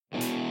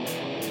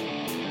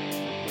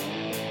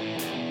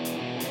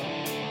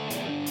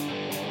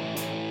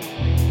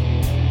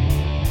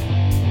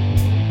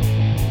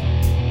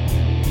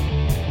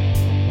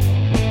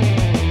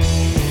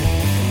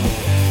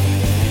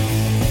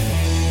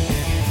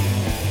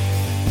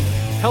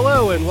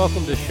Hello and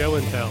welcome to Show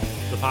and Tell,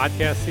 the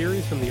podcast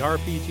series from the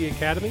RPG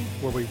Academy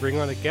where we bring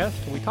on a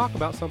guest and we talk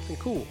about something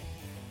cool.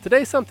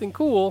 Today's something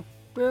cool,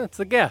 it's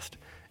a guest,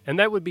 and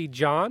that would be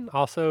John,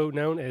 also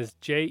known as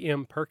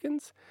J.M.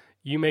 Perkins.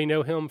 You may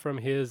know him from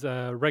his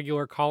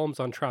regular columns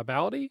on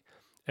Tribality,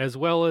 as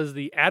well as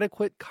the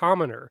Adequate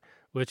Commoner,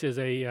 which is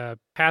a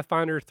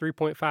Pathfinder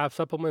 3.5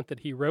 supplement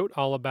that he wrote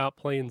all about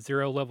playing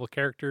zero-level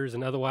characters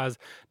and otherwise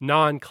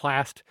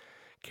non-classed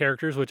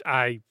characters, which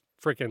I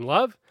freaking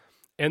love.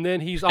 And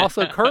then he's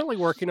also currently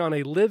working on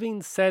a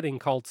living setting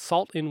called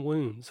Salt and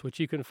Wounds,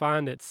 which you can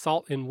find at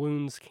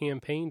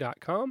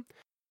saltandwoundscampaign.com.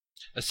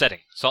 A setting.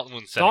 Salt and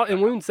Wounds setting. Salt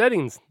and Wounds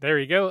settings. There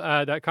you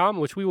go. .com,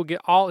 which we will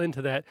get all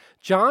into that.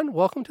 John,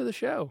 welcome to the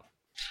show.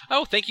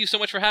 Oh, thank you so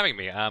much for having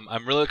me.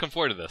 I'm really looking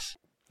forward to this.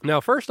 Now,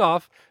 first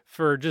off,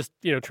 for just,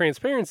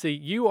 transparency,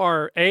 you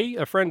are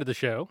a friend of the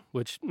show,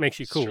 which makes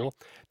you cool.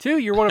 Two,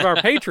 you're one of our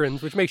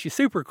patrons, which makes you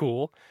super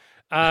cool.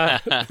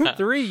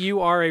 Three,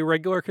 you are a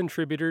regular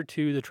contributor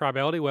to the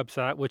Tribality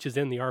website, which is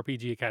in the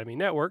RPG Academy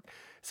network.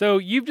 So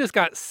you've just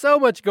got so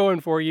much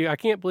going for you. I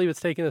can't believe it's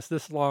taken us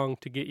this long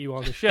to get you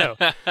on the show.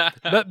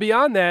 But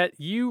beyond that,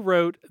 you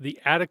wrote The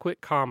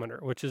Adequate Commoner,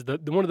 which is the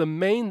one of the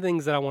main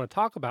things that I want to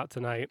talk about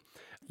tonight.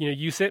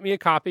 You sent me a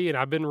copy and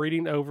I've been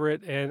reading over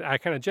it and I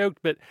kind of joked,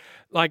 but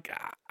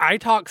I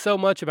talk so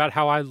much about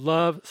how I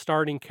love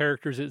starting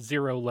characters at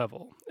zero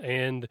level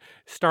and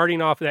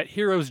starting off that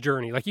hero's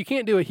journey. You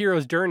can't do a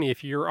hero's journey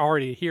if you're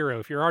already a hero,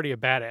 if you're already a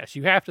badass.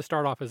 You have to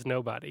start off as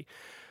nobody.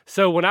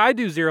 So when I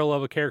do zero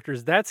level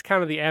characters, that's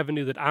kind of the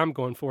avenue that I'm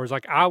going for is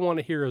I want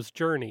a hero's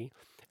journey.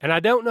 And I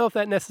don't know if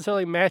that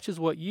necessarily matches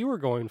what you were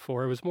going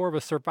for. It was more of a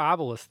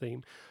survivalist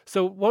theme.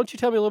 So why don't you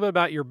tell me a little bit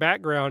about your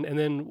background and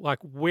then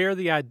where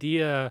the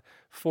idea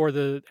for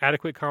the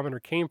Adequate Commoner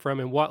came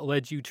from and what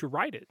led you to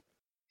write it?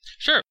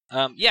 Sure.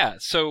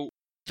 So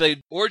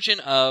the origin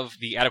of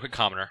the Adequate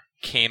Commoner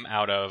came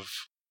out of,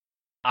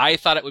 I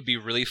thought it would be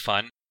really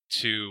fun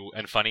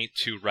and funny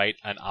to write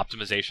an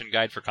optimization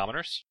guide for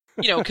commoners.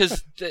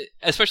 Because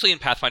especially in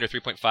Pathfinder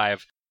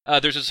 3.5,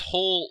 there's this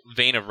whole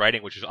vein of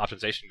writing, which is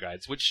optimization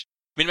guides, which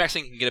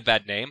min-maxing can get a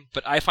bad name,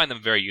 but I find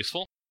them very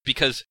useful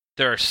because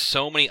there are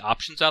so many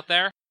options out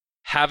there.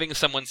 Having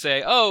someone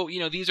say,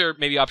 these are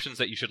maybe options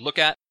that you should look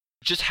at,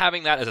 just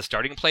having that as a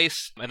starting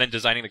place and then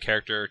designing the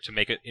character to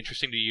make it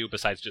interesting to you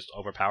besides just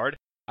overpowered,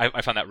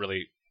 I found that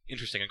really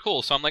interesting and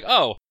cool. So I'm like,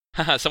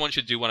 someone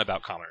should do one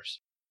about commoners.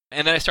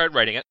 And then I started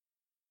writing it,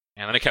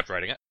 and then I kept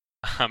writing it,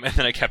 and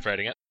then I kept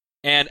writing it.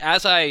 And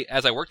as I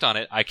worked on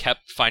it, I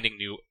kept finding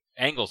new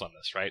angles on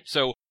this, right?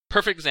 So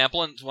perfect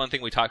example, and one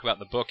thing we talk about in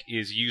the book,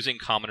 is using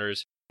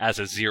commoners as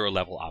a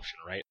zero-level option,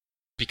 right?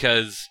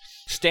 Because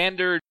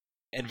standard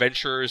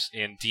adventurers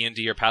in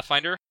D&D or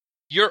Pathfinder,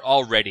 you're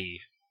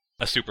already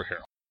a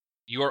superhero.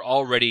 You are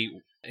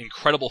already an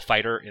incredible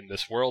fighter in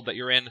this world that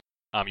you're in.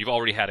 You've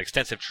already had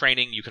extensive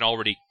training. You can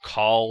already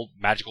call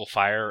magical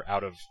fire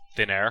out of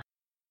thin air.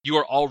 You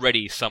are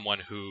already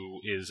someone who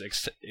is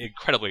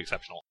incredibly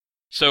exceptional.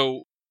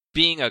 So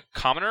being a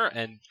commoner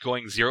and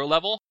going zero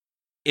level,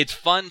 it's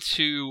fun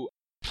to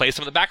play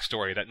some of the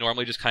backstory that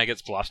normally just kind of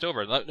gets glossed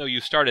over. No,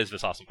 you started as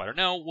this awesome fighter.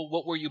 No, well,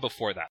 what were you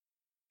before that?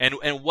 And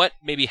what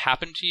maybe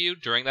happened to you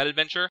during that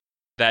adventure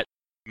that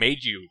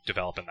made you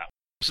develop in that way?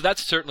 So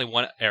that's certainly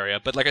one area.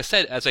 But like I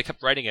said, as I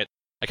kept writing it,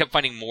 I kept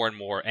finding more and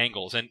more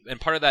angles. And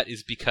part of that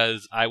is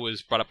because I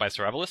was brought up by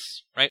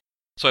survivalists, right?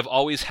 So I've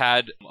always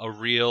had a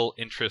real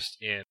interest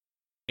in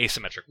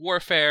asymmetric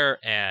warfare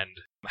and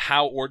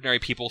how ordinary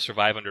people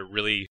survive under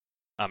really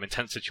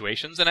intense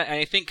situations. And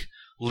I think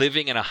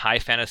living in a high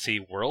fantasy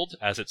world,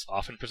 as it's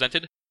often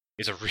presented,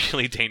 is a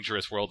really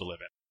dangerous world to live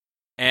in.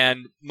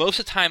 And most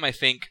of the time, I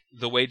think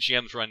the way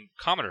GMs run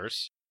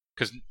commoners,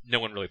 because no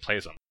one really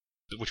plays them,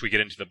 which we get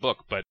into the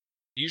book, but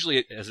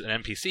usually as an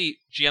NPC,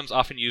 GMs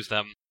often use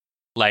them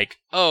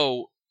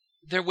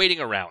they're waiting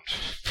around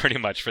pretty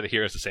much for the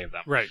heroes to save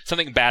them. Right.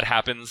 Something bad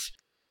happens.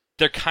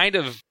 They're kind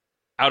of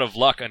out of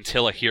luck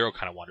until a hero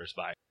kind of wanders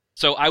by.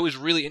 So I was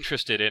really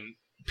interested in,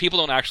 people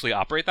don't actually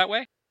operate that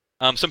way.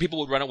 Some people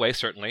would run away,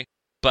 certainly.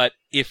 But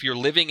if you're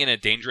living in a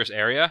dangerous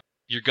area,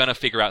 you're going to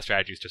figure out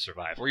strategies to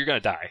survive, or you're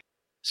going to die.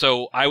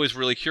 So I was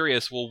really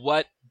curious,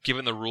 what,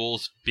 given the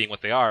rules being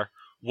what they are,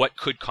 what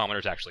could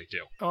commoners actually do?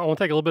 I want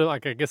to take a little bit,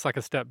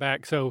 a step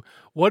back. So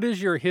what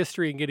is your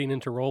history in getting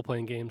into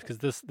role-playing games?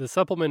 Because the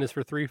supplement is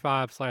for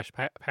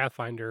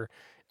 3.5/Pathfinder,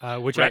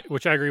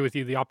 which I agree with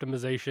you, the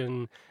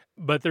optimization.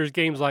 But there's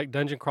games like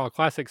Dungeon Crawl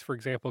Classics, for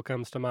example,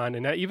 comes to mind.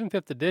 And even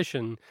 5th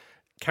edition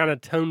kind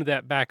of toned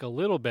that back a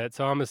little bit.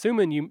 So I'm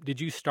assuming did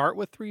you start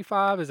with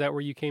 3.5? Is that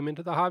where you came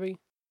into the hobby?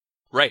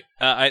 Right.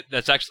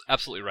 That's actually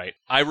absolutely right.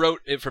 I wrote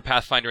it for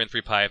Pathfinder and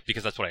 3.5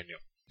 because that's what I knew.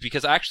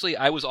 Because actually,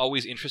 I was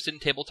always interested in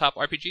tabletop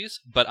RPGs,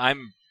 but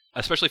I'm,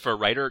 especially for a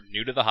writer,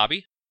 new to the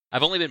hobby.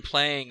 I've only been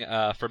playing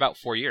for about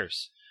 4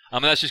 years.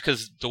 And that's just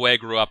because the way I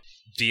grew up,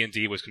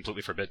 D&D was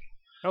completely forbidden.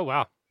 Oh,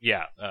 wow.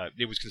 Yeah,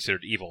 it was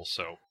considered evil,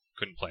 so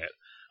couldn't play it.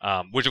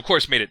 which of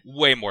course made it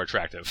way more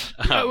attractive.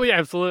 Oh, yeah,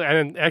 absolutely.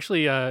 And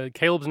actually,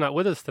 Caleb's not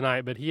with us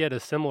tonight, but he had a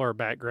similar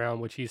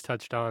background, which he's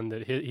touched on,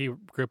 that he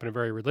grew up in a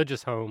very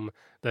religious home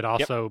that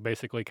also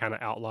basically kind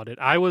of outlawed it.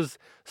 I was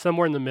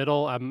somewhere in the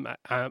middle.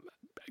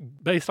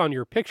 Based on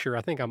your picture,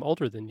 I think I'm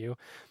older than you.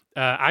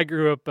 I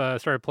grew up,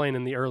 started playing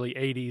in the early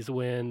 80s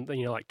when,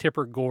 like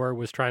Tipper Gore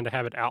was trying to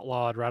have it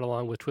outlawed right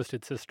along with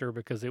Twisted Sister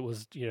because it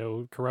was,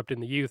 corrupting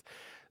the youth.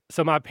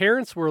 So my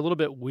parents were a little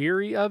bit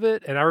weary of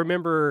it. And I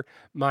remember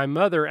my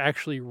mother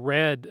actually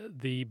read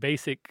the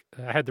basic,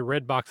 I had the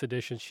red box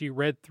edition. She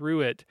read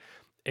through it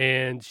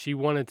and she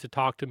wanted to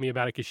talk to me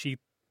about it because she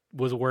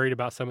was worried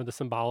about some of the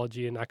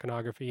symbology and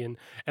iconography. And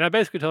I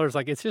basically told her, it's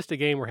like, it's just a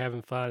game, we're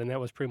having fun. And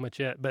that was pretty much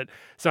it. But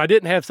so I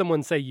didn't have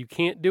someone say you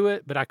can't do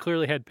it, but I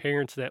clearly had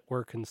parents that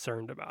were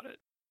concerned about it.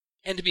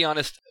 And to be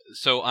honest,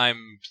 so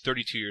I'm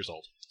 32 years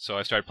old. So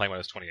I started playing when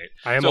I was 28.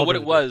 I am so older what it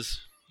than was,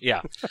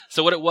 yeah.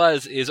 So what it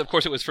was is, of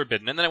course, it was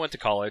forbidden. And then I went to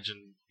college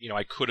and,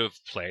 I could have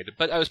played,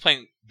 but I was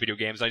playing video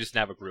games. And I just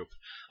didn't have a group.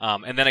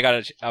 And then I got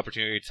an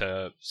opportunity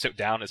to sit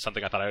down as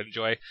something I thought I would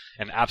enjoy.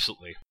 And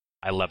absolutely,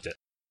 I loved it.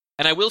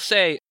 And I will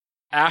say,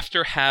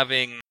 after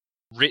having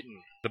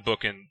written the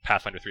book in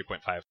Pathfinder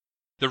 3.5,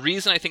 the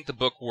reason I think the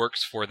book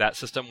works for that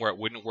system where it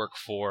wouldn't work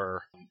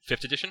for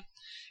 5th edition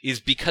is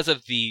because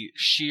of the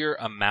sheer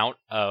amount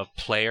of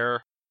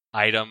player,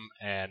 item,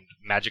 and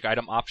magic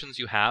item options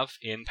you have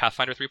in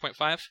Pathfinder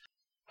 3.5.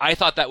 I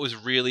thought that was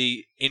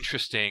really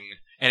interesting,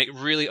 and it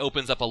really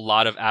opens up a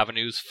lot of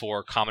avenues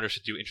for commoners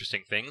to do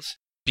interesting things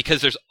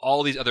because there's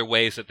all these other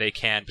ways that they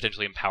can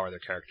potentially empower their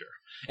character.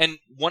 And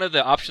one of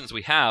the options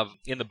we have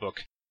in the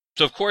book,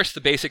 so of course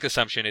the basic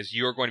assumption is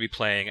you're going to be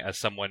playing as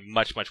someone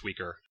much, much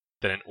weaker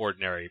than what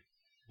you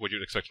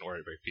would expect an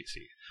ordinary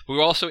PC. But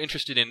we're also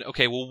interested in,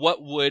 okay, well,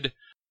 what would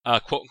a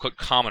quote-unquote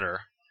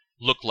commoner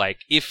look like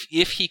if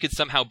he could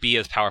somehow be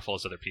as powerful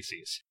as other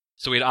PCs?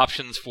 So we had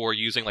options for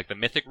using like the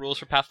mythic rules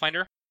for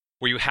Pathfinder,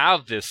 where you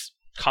have this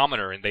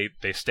commoner and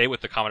they stay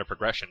with the commoner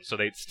progression, so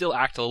they still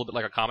act a little bit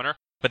like a commoner,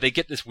 but they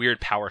get this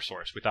weird power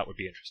source we thought would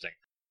be interesting.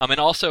 And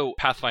also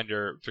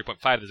Pathfinder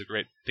 3.5 is a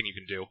great thing you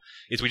can do,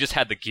 is we just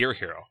had the gear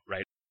hero,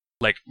 right?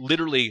 Like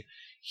literally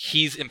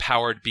he's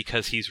empowered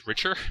because he's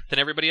richer than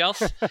everybody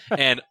else,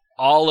 and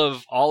all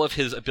of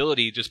his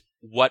ability, just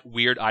what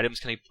weird items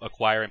can he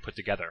acquire and put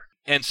together.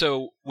 And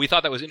so we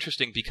thought that was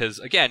interesting because,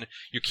 again,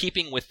 you're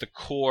keeping with the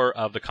core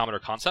of the commoner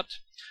concept.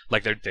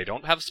 Like they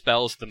don't have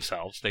spells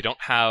themselves, they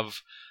don't have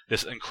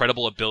this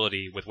incredible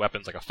ability with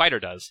weapons like a fighter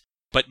does,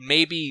 but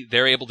maybe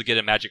they're able to get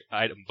a magic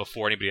item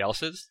before anybody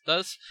else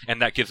does,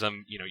 and that gives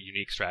them,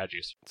 unique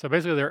strategies. So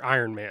basically they're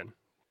Iron Man.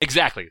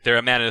 Exactly. They're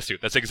a man in a suit.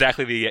 That's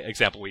exactly the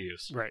example we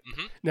use. Right.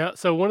 Mm-hmm. Now,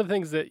 so one of the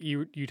things that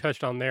you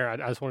touched on there, I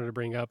just wanted to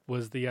bring up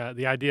was the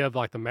idea of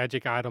like the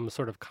magic items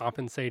sort of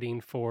compensating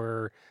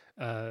for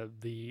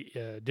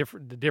the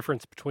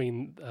difference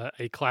between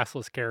a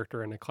classless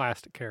character and a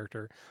classed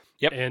character.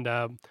 Yep.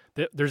 And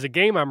there's a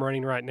game I'm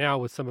running right now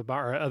with some of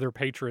our other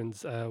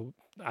patrons.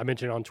 I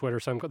mentioned on Twitter,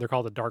 they're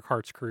called the Dark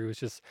Hearts Crew. It's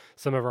just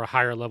some of our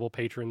higher level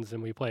patrons,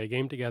 and we play a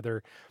game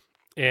together.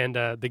 And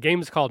the game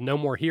is called No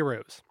More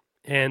Heroes.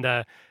 And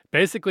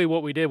basically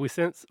what we did, we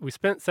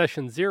spent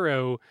session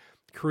 0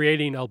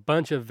 creating a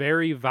bunch of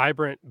very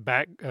vibrant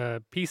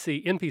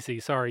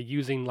NPC,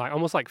 using like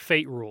almost like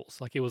fate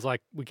rules. Like it was like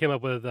we came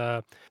up with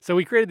so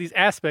we created these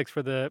aspects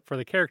for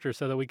the character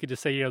so that we could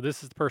just say,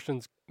 this is the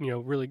person's,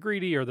 really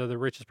greedy, or they're the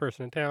richest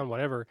person in town,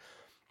 whatever.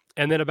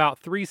 And then about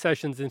 3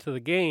 sessions into the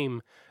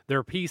game,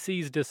 their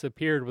PCs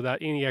disappeared without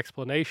any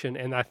explanation,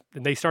 and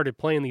they started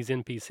playing these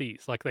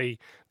NPCs. Like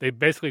they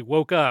basically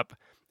woke up.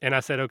 And I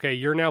said, okay,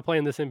 you're now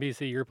playing this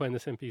NPC, you're playing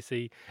this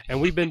NPC.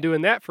 And we've been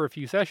doing that for a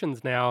few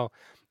sessions now.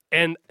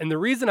 And the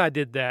reason I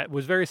did that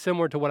was very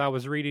similar to what I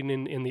was reading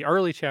in the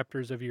early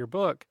chapters of your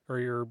book or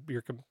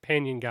your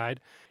companion guide,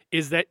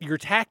 is that your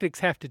tactics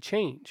have to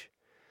change.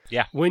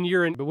 Yeah. But when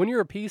you're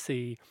a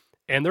PC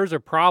and there's a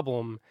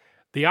problem,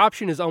 the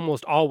option is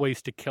almost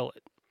always to kill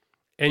it.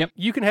 And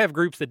you can have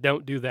groups that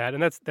don't do that,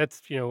 and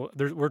that's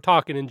we're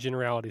talking in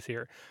generalities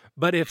here.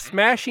 But if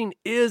smashing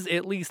is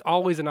at least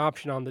always an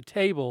option on the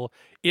table,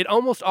 it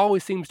almost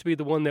always seems to be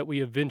the one that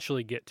we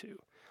eventually get to.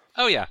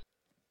 Oh yeah.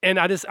 And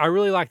I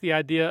really like the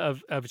idea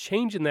of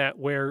changing that,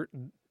 where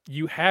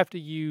you have to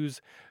use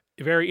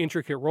very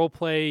intricate role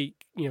play,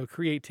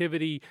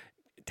 creativity,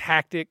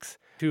 tactics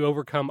to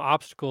overcome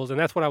obstacles. And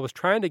that's what I was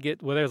trying to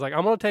get with it. I was like,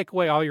 I'm going to take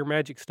away all your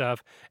magic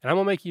stuff and I'm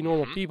going to make you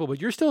normal people, but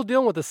you're still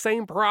dealing with the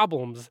same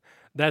problems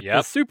that the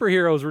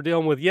superheroes were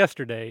dealing with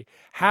yesterday.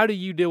 How do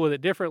you deal with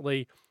it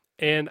differently?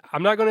 And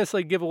I'm not going to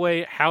necessarily give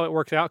away how it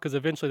works out, because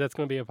eventually that's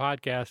going to be a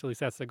podcast. At least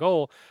that's the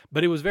goal.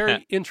 But it was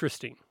very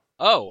interesting.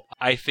 Oh,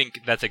 I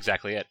think that's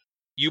exactly it.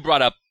 You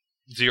brought up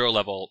 0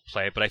 level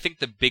play, but I think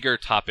the bigger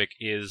topic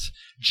is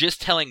just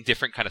telling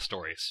different kind of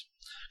stories.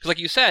 Because like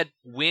you said,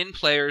 when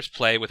players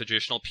play with the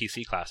traditional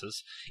PC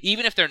classes,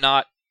 even if they're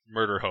not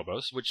murder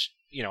hobos, which,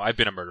 I've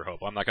been a murder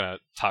hobo. I'm not going to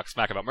talk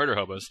smack about murder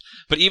hobos.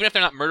 But even if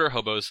they're not murder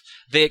hobos,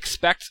 they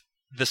expect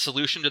the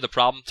solution to the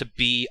problem to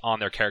be on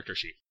their character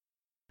sheet.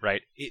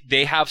 right?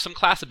 They have some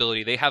class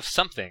ability. They have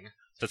something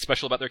that's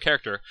special about their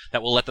character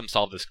that will let them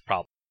solve this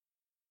problem.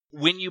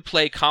 When you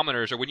play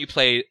commoners or when you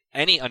play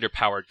any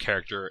underpowered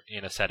character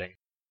in a setting,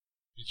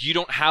 you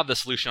don't have the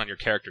solution on your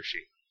character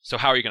sheet. So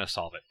how are you going to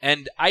solve it?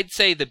 And I'd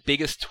say the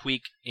biggest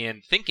tweak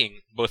in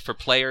thinking, both for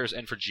players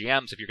and for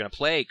GMs, if you're going to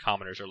play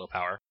commoners or low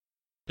power,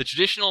 the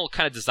traditional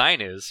kind of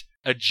design is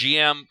a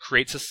GM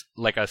creates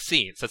a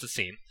scene, sets a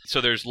scene.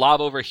 So there's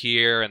lava over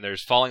here, and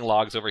there's falling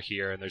logs over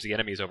here, and there's the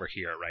enemies over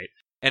here, right?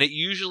 And it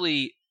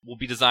usually will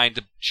be designed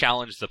to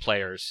challenge the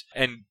players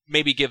and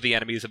maybe give the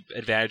enemies an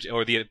advantage,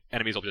 or the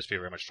enemies will just be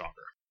very much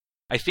stronger.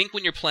 I think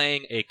when you're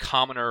playing a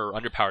commoner or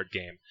underpowered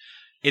game,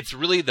 it's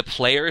really the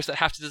players that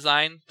have to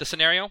design the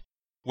scenario,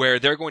 where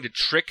they're going to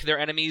trick their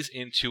enemies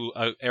into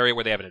an area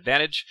where they have an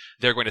advantage.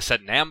 They're going to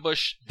set an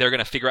ambush. They're going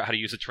to figure out how to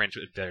use the terrain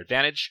to their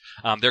advantage.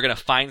 They're going to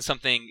find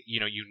something,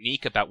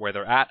 unique about where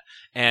they're at,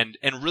 and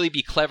really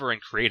be clever and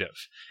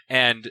creative.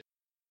 And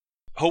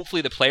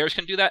hopefully the players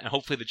can do that, and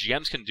hopefully the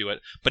GMs can do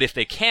it. But if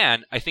they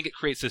can, I think it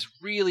creates this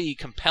really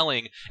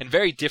compelling and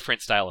very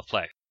different style of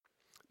play.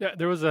 Yeah,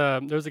 there was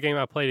a game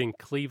I played in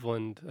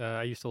Cleveland.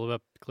 I used to live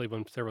up in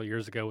Cleveland several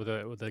years ago we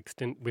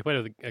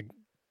played with a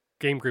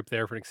game group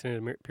there for an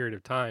extended period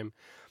of time.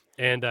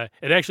 And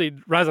it actually,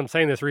 as I'm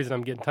saying this, the reason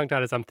I'm getting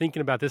tongue-tied is I'm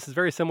thinking about this is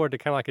very similar to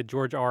kind of like a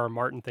George R. R.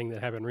 Martin thing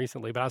that happened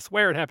recently, but I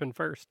swear it happened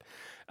first.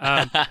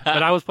 But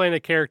I was playing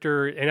a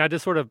character, and I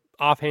just sort of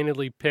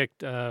offhandedly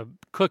picked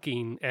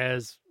cooking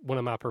as one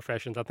of my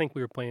professions. I think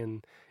we were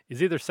playing,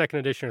 it's either 2nd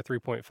edition or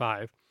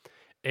 3.5.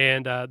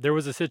 And there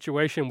was a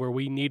situation where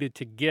we needed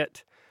to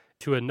get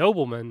to a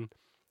nobleman,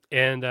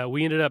 and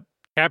we ended up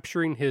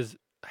capturing his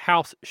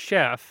house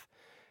chef,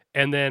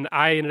 and then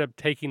I ended up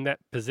taking that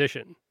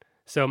position.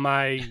 So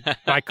my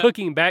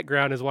cooking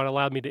background is what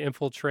allowed me to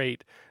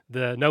infiltrate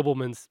the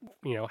nobleman's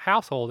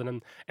household,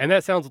 and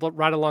that sounds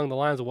right along the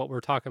lines of what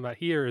we're talking about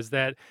here. Is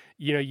that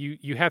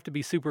you have to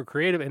be super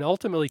creative, and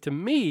ultimately, to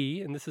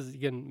me, and this is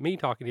again me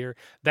talking here,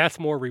 that's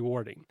more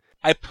rewarding.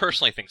 I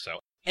personally think so,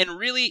 and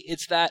really,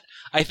 it's that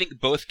I think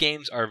both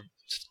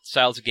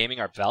styles of gaming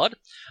are valid,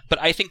 but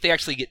I think they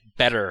actually get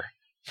better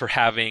for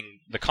having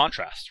the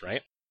contrast,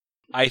 right?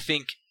 I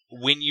think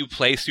when you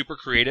play super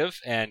creative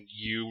and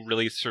you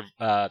really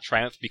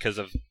triumph because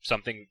of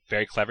something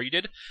very clever you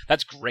did,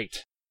 that's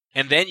great.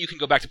 And then you can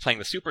go back to playing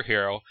the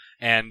superhero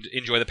and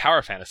enjoy the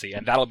power fantasy,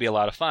 and that'll be a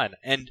lot of fun.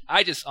 And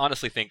I just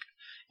honestly think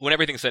when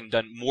everything's said and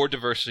done, more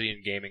diversity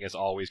in gaming is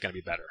always going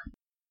to be better.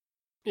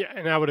 Yeah,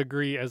 and I would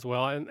agree as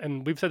well.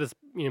 And we've said this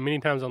many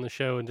times on the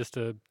show, and just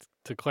to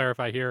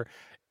clarify here,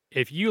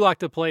 if you like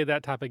to play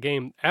that type of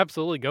game,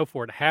 absolutely go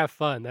for it. Have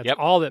fun. That's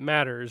all that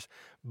matters.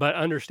 But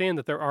understand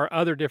that there are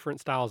other different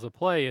styles of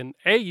play. And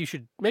you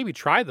should maybe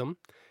try them,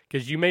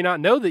 because you may not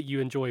know that you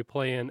enjoy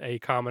playing a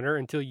commoner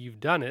until you've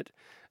done it.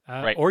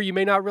 Right. Or you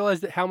may not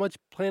realize that how much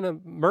playing a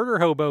murder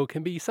hobo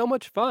can be so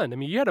much fun. I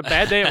mean, you had a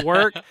bad day at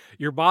work.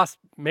 Your boss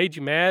made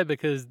you mad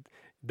because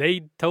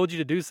they told you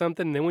to do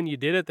something, and then when you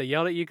did it, they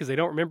yelled at you because they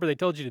don't remember they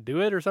told you to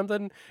do it or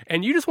something,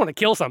 and you just want to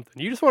kill something.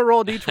 You just want to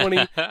roll a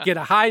d20, get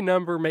a high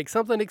number, make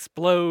something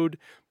explode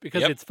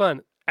because it's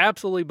fun.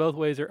 Absolutely, both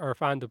ways are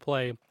fine to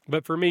play.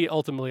 But for me,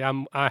 ultimately,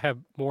 I have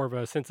more of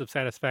a sense of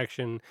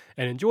satisfaction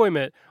and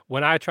enjoyment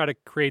when I try to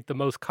create the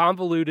most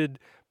convoluted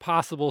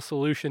possible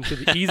solution to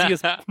the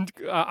easiest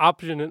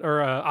option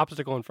or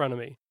obstacle in front of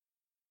me.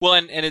 Well,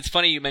 and it's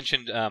funny you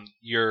mentioned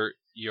your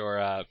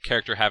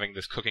character having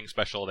this cooking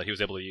special that he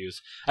was able to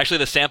use. Actually,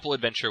 the sample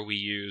adventure we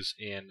use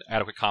in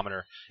Adequate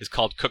Commoner is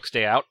called Cook's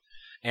Day Out,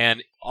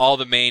 and all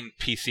the main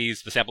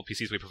PCs, the sample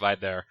PCs we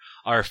provide there,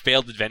 are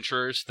failed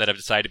adventurers that have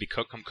decided to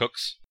become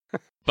cooks.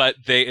 But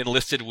they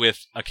enlisted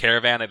with a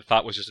caravan they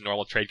thought was just a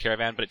normal trade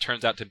caravan, but it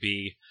turns out to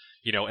be,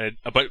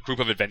 a group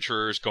of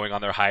adventurers going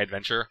on their high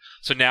adventure.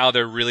 So now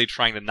they're really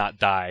trying to not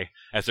die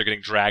as they're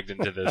getting dragged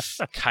into this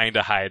kind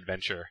of high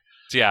adventure.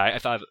 So yeah, I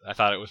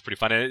thought it was pretty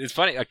fun. And it's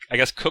funny, I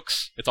guess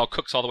it's all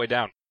cooks all the way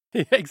down.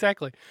 Yeah,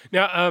 exactly.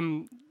 Now,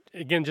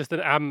 again, just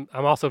that I'm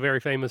also very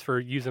famous for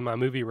using my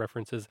movie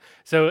references.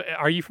 So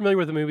are you familiar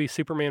with the movie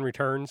Superman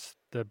Returns,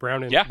 the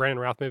Brown and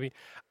Routh movie?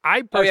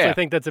 I personally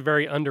think that's a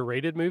very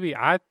underrated movie.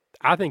 I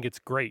think it's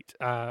great.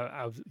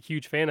 I was a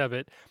huge fan of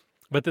it.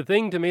 But the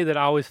thing to me that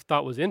I always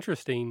thought was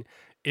interesting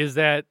is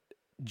that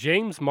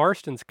James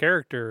Marsden's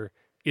character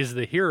is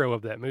the hero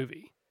of that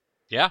movie.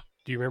 Yeah.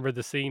 Do you remember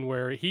the scene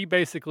where he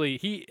basically,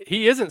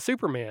 he isn't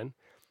Superman,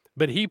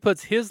 but he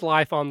puts his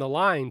life on the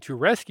line to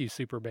rescue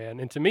Superman?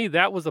 And to me,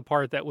 that was the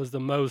part that was the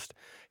most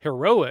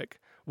heroic,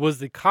 was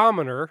the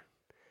commoner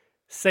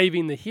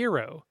saving the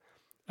hero,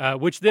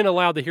 which then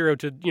allowed the hero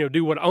to,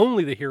 do what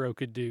only the hero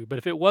could do. But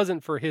if it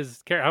wasn't for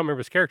his character, I don't remember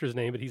his character's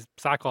name, but he's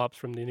Cyclops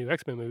from the new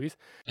X-Men movies.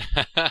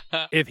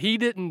 If he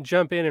didn't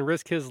jump in and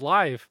risk his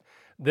life,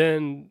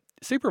 then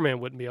Superman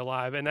wouldn't be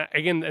alive. And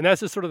again, and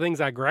that's the sort of things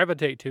I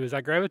gravitate to. Is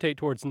I gravitate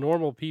towards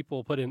normal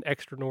people put in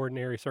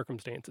extraordinary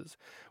circumstances,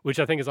 which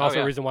I think is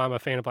also a reason why I'm a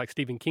fan of like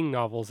Stephen King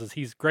novels. Is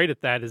he's great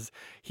at that. Is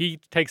he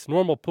takes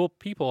normal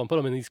people and put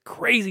them in these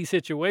crazy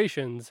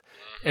situations,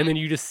 and then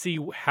you just see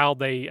how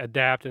they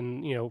adapt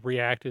and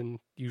react and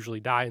usually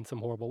die in some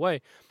horrible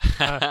way.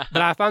 But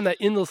I find that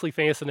endlessly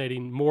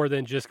fascinating, more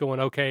than just going,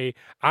 okay,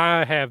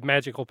 I have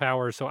magical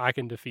powers, so I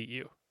can defeat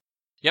you.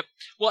 Yep.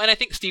 Well, and I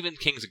think Stephen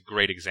King's a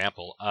great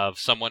example of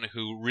someone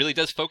who really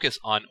does focus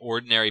on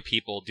ordinary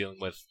people dealing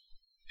with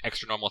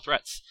extra-normal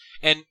threats.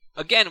 And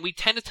again, we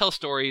tend to tell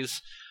stories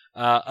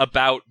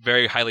about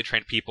very highly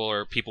trained people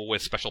or people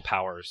with special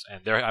powers,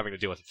 and they're having to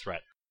deal with a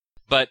threat.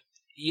 But,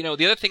 the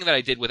other thing that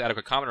I did with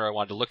Adequate Commoner I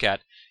wanted to look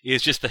at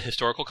is just the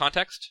historical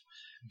context.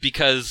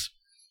 Because,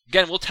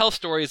 again, we'll tell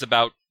stories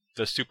about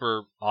the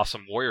super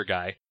awesome warrior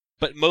guy,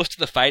 but most of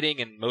the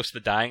fighting and most of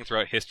the dying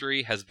throughout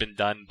history has been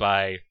done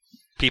by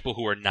people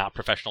who were not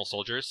professional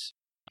soldiers.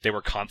 They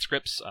were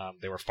conscripts.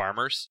 They were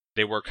farmers.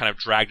 They were kind of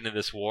dragged into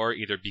this war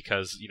either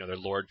because their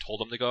lord told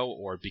them to go,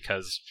 or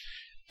because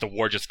the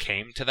war just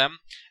came to them,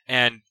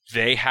 and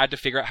they had to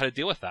figure out how to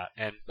deal with that.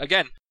 And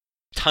again,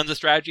 tons of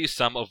strategies.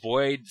 Some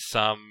avoid,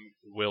 some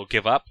will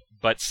give up,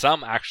 but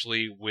some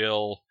actually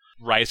will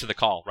rise to the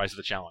call, rise to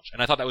the challenge.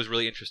 And I thought that was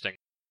really interesting.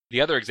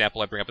 The other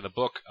example I bring up in the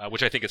book,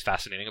 which I think is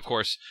fascinating, of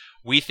course,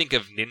 we think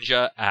of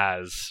ninja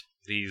as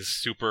these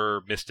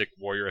super mystic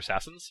warrior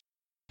assassins.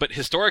 But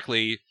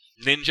historically,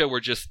 ninja were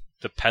just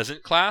the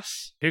peasant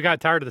class. Who got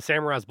tired of the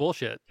samurai's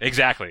bullshit.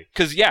 Exactly.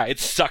 Because, it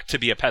sucked to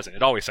be a peasant.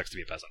 It always sucks to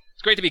be a peasant.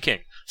 It's great to be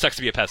king. Sucks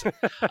to be a peasant.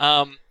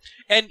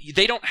 And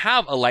they don't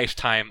have a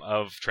lifetime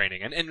of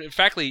training. And in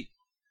fact,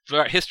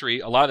 throughout history,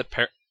 a lot of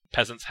the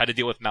peasants had to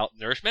deal with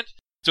malnourishment.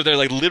 So they're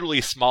like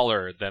literally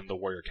smaller than the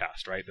warrior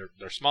caste, right?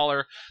 They're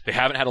smaller. They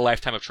haven't had a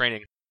lifetime of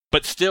training.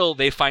 But still,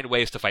 they find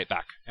ways to fight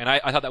back. And I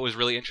thought that was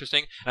really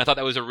interesting. And I thought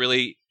that was a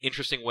really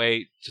interesting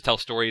way to tell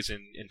stories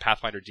in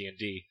Pathfinder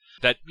D&D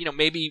that,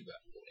 maybe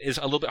is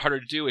a little bit harder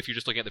to do if you're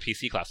just looking at the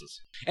PC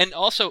classes. And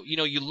also,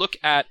 you look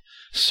at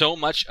so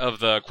much of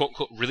the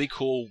quote-unquote really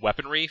cool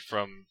weaponry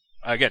from,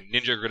 again,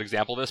 Ninja, a good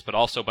example of this, but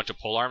also a bunch of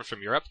polearms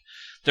from Europe.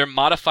 They're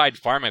modified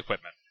farm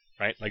equipment,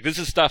 right? Like, this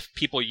is stuff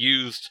people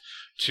used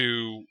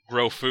to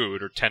grow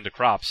food or tend to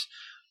crops.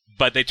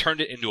 But they turned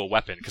it into a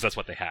weapon because that's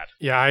what they had.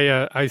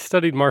 Yeah, I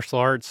studied martial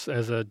arts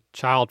as a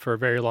child for a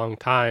very long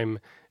time,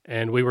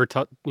 and we were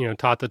taught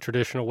the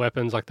traditional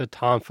weapons like the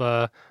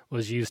tonfa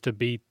was used to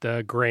beat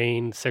the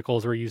grain,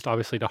 sickles were used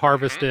obviously to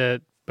harvest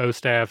it, bow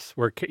staffs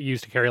were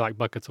used to carry like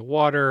buckets of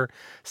water,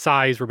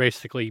 sais were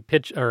basically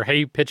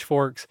hay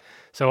pitchforks.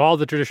 So all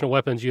the traditional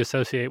weapons you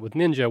associate with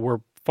ninja were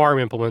farm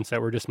implements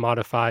that were just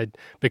modified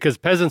because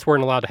peasants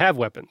weren't allowed to have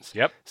weapons.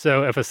 Yep.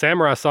 So if a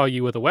samurai saw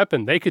you with a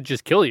weapon, they could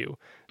just kill you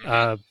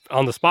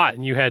on the spot,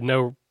 and you had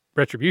no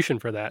retribution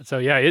for that. So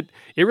yeah, it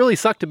really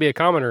sucked to be a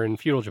commoner in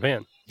feudal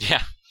Japan.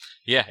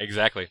 Yeah,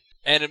 exactly.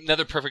 And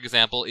another perfect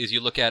example is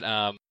you look at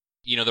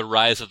the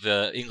rise of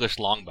the English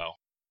longbow,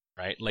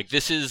 right? Like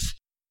this is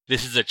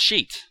a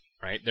cheat,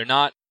 right? They're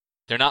not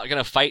going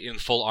to fight in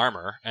full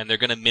armor, and they're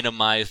going to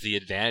minimize the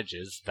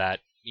advantages that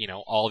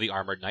all the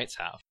armored knights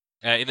have.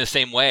 In the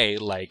same way,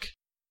 like,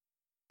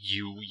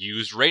 you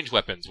use ranged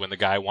weapons when the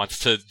guy wants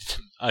to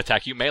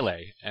attack you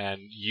melee, and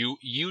you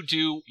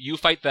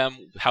fight them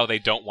how they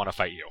don't want to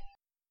fight you.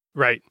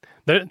 Right.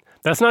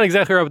 That's not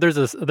exactly right, but there's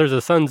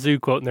a Sun Tzu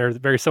quote in there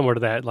very similar to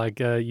that, like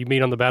you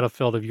meet on the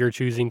battlefield of your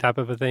choosing type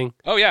of a thing.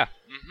 Oh, yeah.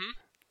 Mm-hmm.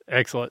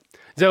 Excellent.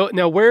 So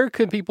now where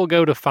could people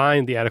go to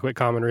find the Adequate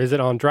Commoner? Is it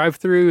on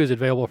drive-thru? Is it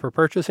available for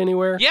purchase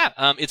anywhere? Yeah,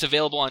 it's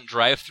available on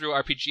drive-thru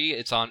RPG.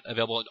 It's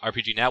available on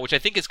RPG Now, which I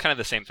think is kind of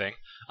the same thing.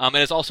 And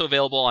it's also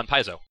available on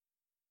Paizo.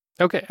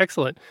 Okay,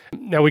 excellent.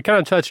 Now we kind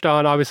of touched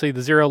on obviously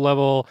the 0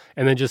 level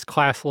and then just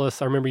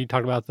classless. I remember you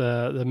talked about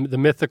the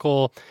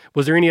mythical.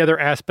 Was there any other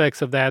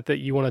aspects of that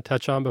you want to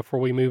touch on before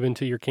we move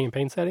into your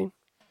campaign setting?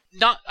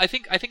 I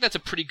think that's a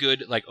pretty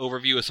good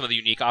overview of some of the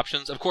unique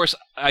options. Of course,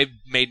 I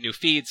made new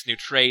feats, new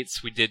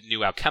traits. We did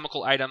new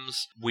alchemical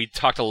items. We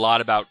talked a lot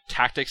about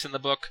tactics in the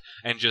book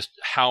and just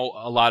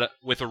how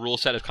with a rule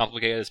set as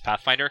complicated as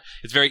Pathfinder,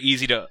 it's very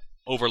easy to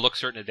overlook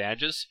certain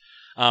advantages.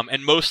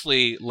 And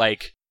mostly,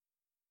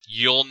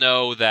 you'll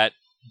know that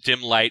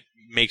dim light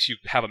makes you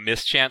have a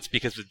mischance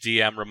because the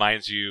DM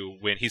reminds you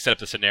when he set up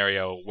the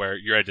scenario where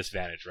you're at a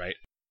disadvantage, right?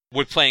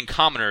 With playing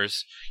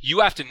commoners, you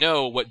have to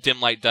know what dim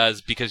light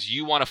does because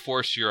you want to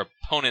force your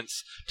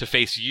opponents to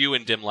face you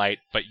in dim light,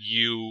 but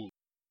you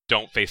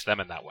don't face them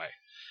in that way.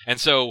 And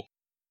so,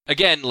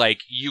 again,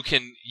 you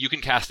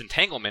can cast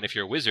entanglement if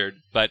you're a wizard,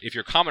 but if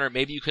you're a commoner,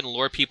 maybe you can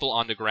lure people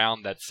on the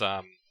ground that's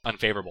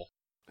unfavorable.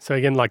 So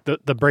again, like the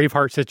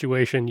Braveheart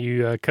situation,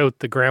 you coat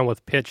the ground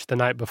with pitch the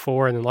night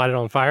before and then light it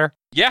on fire?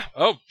 Yeah.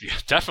 Oh, yeah,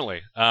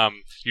 definitely.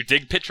 You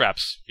dig pit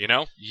traps,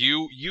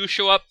 You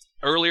show up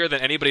earlier than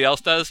anybody else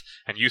does,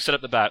 and you set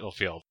up the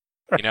battlefield.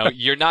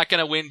 You're not going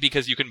to win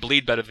because you can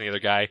bleed better than the other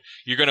guy.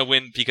 You're going to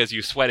win because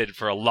you sweated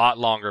for a lot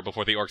longer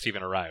before the orcs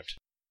even arrived.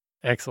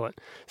 Excellent.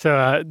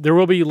 So there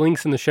will be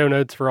links in the show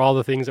notes for all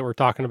the things that we're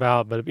talking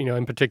about, but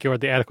in particular,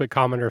 the Adequate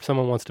Commenter, if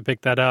someone wants to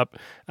pick that up,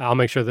 I'll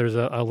make sure there's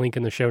a link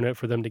in the show note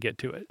for them to get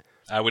to it.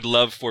 I would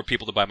love for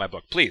people to buy my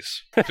book.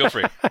 Please, feel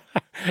free.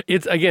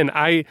 It's, again,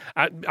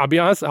 I'll be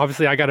honest,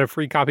 obviously I got a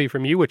free copy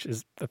from you, which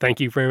is,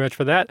 thank you very much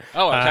for that.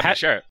 Oh, I'm happy to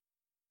share it.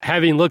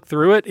 Having looked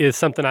through it is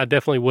something I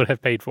definitely would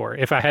have paid for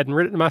if I hadn't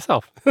written it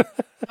myself.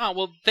 Oh,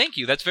 well, thank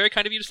you. That's very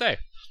kind of you to say.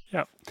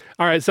 Yeah.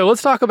 All right. So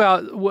let's talk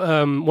about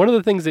one of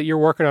the things that you're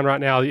working on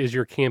right now is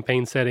your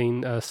campaign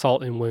setting,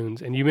 Salt and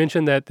Wounds. And you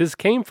mentioned that this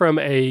came from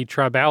a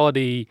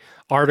Tribality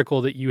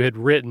article that you had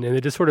written, and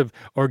it just sort of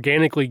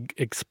organically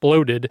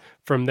exploded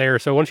from there.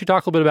 So why don't you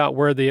talk a little bit about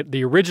where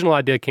the original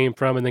idea came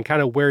from and then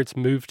kind of where it's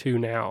moved to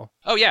now?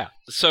 Oh, yeah.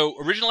 So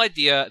original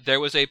idea, there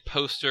was a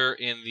poster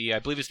in the, I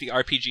believe it's the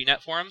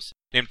RPGNet forums,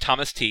 named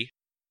Thomas T.,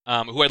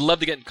 who I'd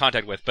love to get in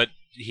contact with, but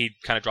he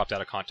kind of dropped out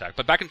of contact.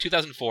 But back in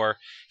 2004,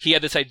 he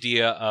had this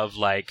idea of,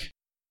 like,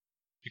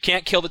 you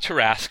can't kill the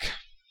Tarask.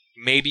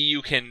 Maybe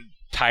you can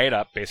tie it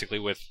up, basically,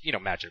 with,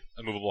 magic,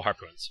 immovable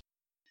harpoons.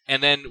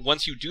 And then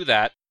once you do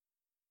that,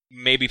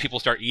 maybe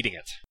people start eating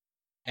it.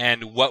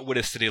 And what would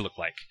a city look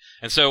like?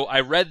 And so I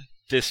read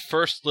this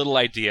first little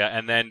idea,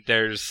 and then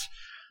there's,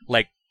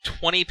 like,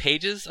 20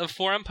 pages of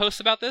forum posts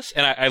about this,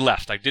 and I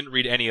left. I didn't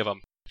read any of them,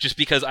 just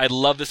because I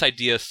love this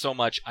idea so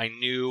much. I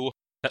knew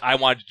that I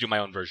wanted to do my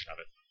own version of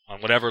it. On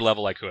whatever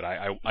level I could.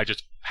 I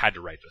just had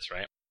to write this,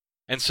 right?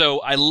 And so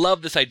I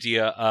love this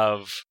idea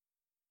of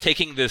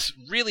taking this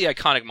really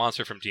iconic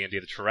monster from D&D,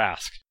 the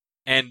Tarask,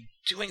 and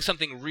doing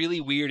something really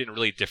weird and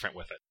really different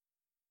with it.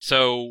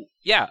 So,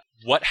 yeah,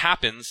 what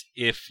happens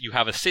if you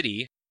have a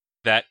city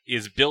that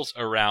is built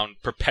around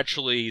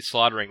perpetually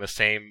slaughtering the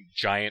same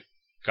giant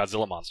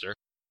Godzilla monster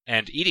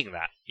and eating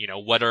that?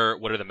 What are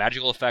the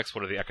magical effects?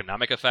 What are the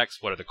economic effects?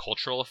 What are the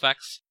cultural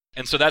effects?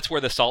 And so that's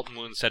where the Salt and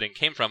Wound setting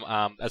came from.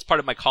 As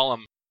part of my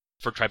column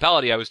for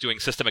Tribality, I was doing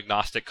system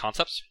agnostic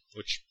concepts,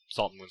 which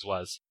Salt and Wounds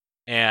was.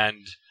 And,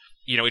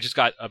 it just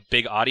got a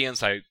big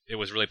audience. It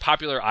was really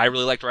popular. I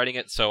really liked writing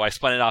it, so I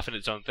spun it off in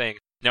its own thing.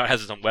 Now it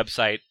has its own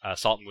website,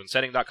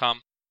 saltandwoundsetting.com,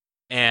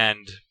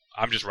 and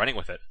I'm just running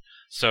with it.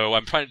 So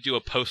I'm trying to do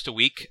a post a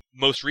week.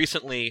 Most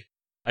recently,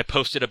 I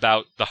posted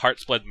about the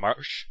Heartsplit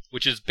Marsh,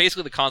 which is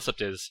basically the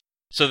concept is,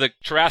 so the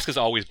Tarask is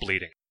always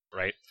bleeding,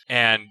 right?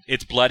 And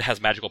its blood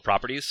has magical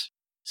properties.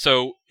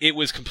 So it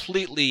was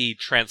completely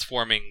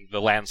transforming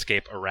the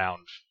landscape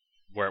around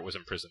where it was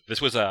imprisoned.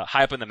 This was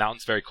high up in the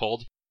mountains, very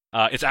cold.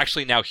 It's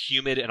actually now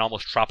humid and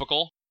almost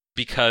tropical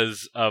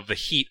because of the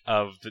heat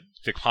of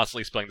the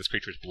constantly spilling this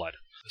creature's blood.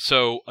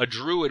 So a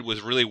druid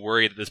was really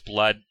worried that this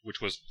blood,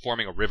 which was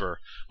forming a river,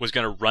 was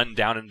going to run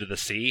down into the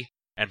sea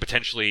and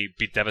potentially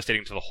be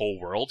devastating to the whole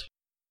world.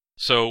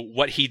 So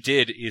what he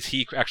did is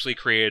he actually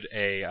created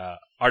a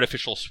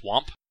artificial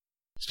swamp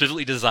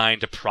specifically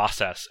designed to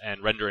process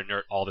and render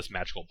inert all this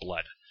magical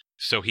blood.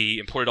 So he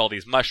imported all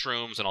these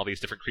mushrooms and all these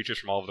different creatures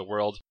from all over the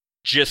world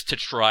just to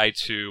try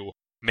to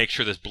make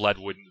sure this blood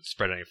wouldn't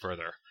spread any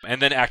further.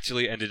 And then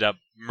actually ended up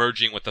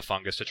merging with the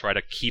fungus to try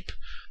to keep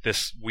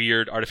this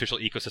weird artificial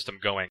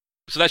ecosystem going.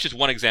 So that's just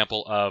one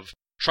example of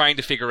trying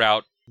to figure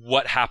out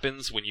what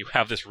happens when you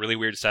have this really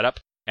weird setup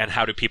and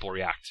how do people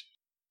react.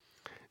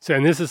 So,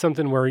 and this is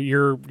something where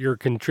you're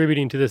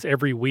contributing to this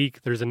every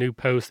week. There's a new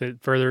post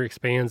that further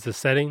expands the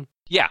setting.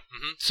 Yeah.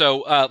 Mm-hmm. So,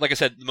 like I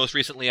said, most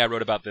recently I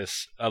wrote about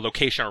this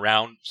location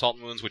around Salt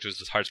and Wounds, which was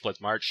this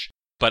Heartsplit March.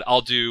 But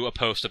I'll do a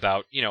post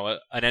about,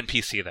 an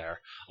NPC there.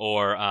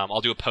 Or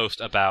I'll do a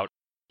post about,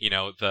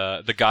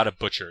 the god of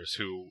butchers,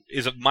 who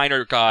is a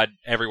minor god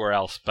everywhere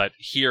else, but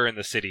here in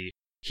the city,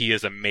 he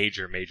is a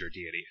major, major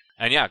deity.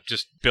 And yeah,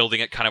 just building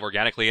it kind of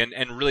organically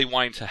and really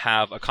wanting to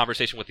have a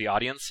conversation with the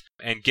audience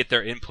and get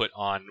their input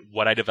on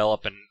what I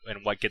develop and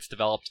what gets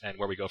developed and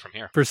where we go from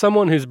here. For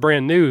someone who's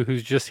brand new,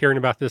 who's just hearing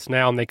about this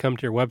now and they come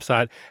to your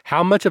website,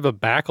 how much of a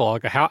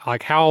backlog,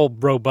 how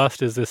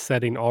robust is this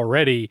setting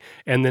already?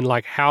 And then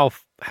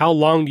how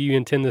long do you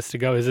intend this to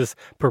go? Is this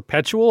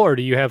perpetual, or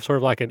do you have sort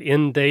of like an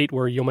end date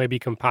where you'll maybe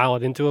compile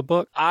it into a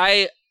book?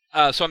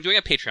 So I'm doing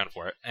a Patreon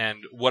for it, and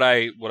what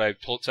I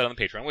said on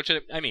the Patreon, which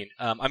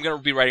I'm going to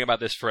be writing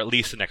about this for at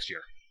least the next year.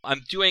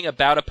 I'm doing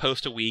about a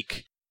post a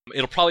week.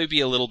 It'll probably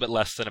be a little bit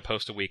less than a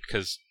post a week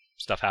because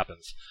stuff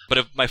happens. But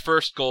if my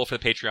first goal for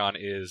the Patreon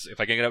is if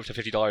I can get up to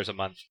 $50 a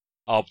month,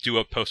 I'll do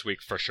a post a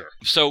week for sure.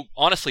 So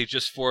honestly,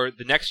 just for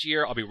the next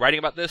year, I'll be writing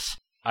about this.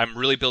 I'm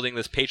really building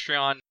this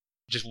Patreon,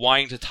 just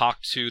wanting to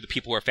talk to the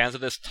people who are fans of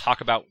this,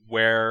 talk about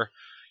where,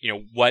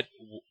 what,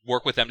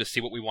 work with them to see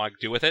what we want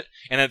to do with it.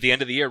 And at the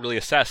end of the year, really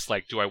assess,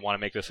 do I want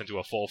to make this into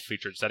a full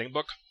featured setting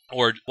book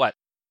or what?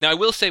 Now, I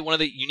will say one of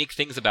the unique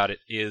things about it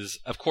is,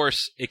 of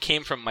course, it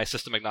came from my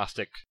system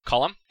agnostic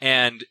column.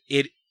 And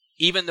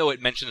even though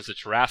it mentions the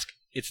Tarask,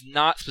 it's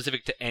not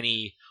specific to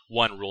any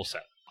one rule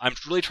set. I'm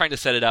really trying to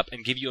set it up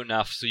and give you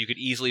enough so you could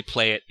easily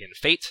play it in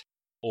Fate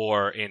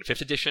or in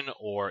 5th edition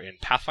or in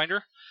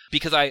Pathfinder,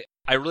 because I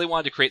really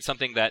wanted to create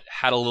something that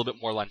had a little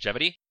bit more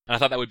longevity. And I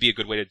thought that would be a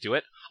good way to do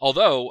it.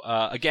 Although,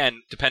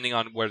 again, depending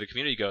on where the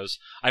community goes,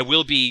 I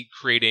will be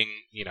creating,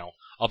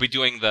 I'll be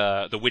doing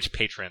the Witch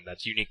Patron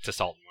that's unique to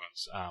Salt and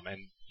Wounds,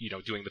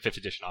 and doing the 5th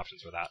edition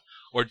options for that,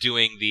 or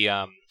doing the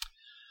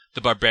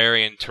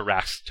Barbarian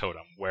Tarask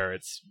Totem, where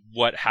it's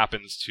what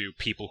happens to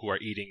people who are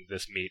eating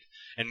this meat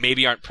and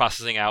maybe aren't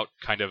processing out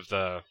kind of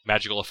the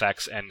magical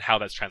effects and how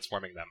that's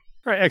transforming them.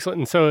 All right, excellent.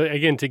 And so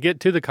again, to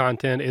get to the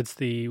content, it's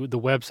the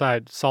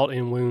website Salt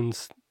and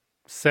Wounds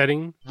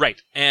setting.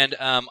 Right. And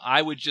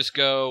I would just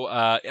go,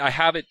 I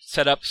have it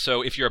set up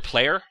so if you're a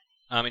player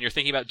and you're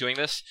thinking about doing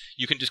this,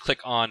 you can just click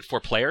on for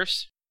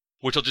players,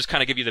 which will just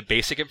kind of give you the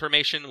basic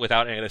information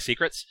without any of the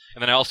secrets.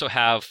 And then I also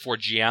have for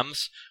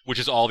GMs, which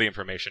is all the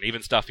information,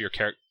 even stuff your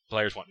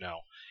players won't know.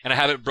 And I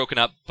have it broken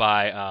up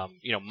by,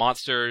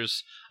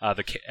 monsters,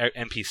 the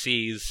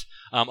NPCs,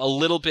 a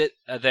little bit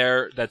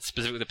there that's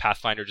specifically the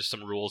Pathfinder, just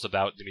some rules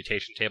about the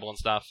mutation table and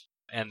stuff.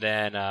 And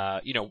then,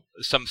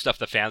 some stuff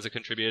the fans have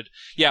contributed.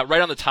 Yeah,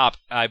 right on the top,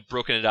 I've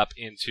broken it up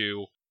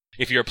into,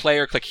 if you're a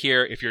player, click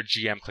here. If you're a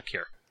GM, click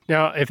here.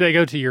 Now, if they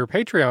go to your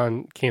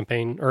Patreon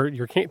campaign or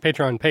your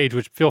Patreon page,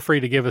 which feel free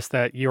to give us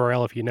that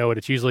URL if you know it.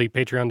 It's usually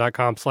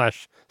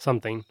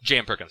patreon.com/something.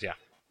 JM Perkins, yeah.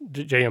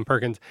 JM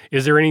Perkins.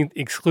 Is there any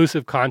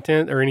exclusive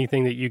content or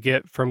anything that you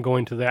get from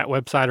going to that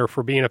website or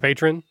for being a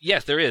patron?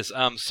 Yes, there is.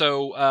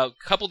 So a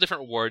couple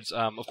different rewards.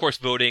 Of course,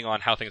 voting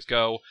on how things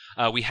go.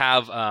 We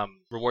have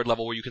reward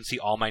level where you can see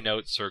all my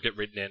notes or get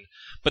written in.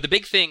 But the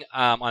big thing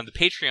on the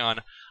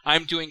Patreon,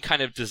 I'm doing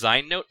kind of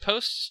design note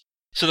posts.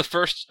 So the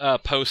first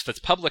post that's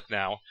public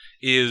now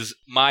is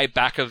my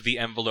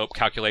back-of-the-envelope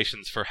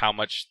calculations for how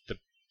much the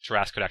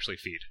Tarask could actually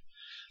feed.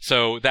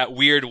 So that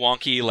weird,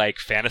 wonky,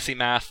 fantasy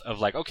math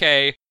of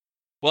okay,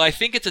 well, I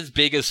think it's as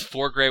big as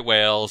 4 gray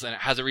whales, and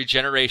it has a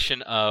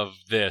regeneration of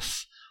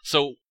this.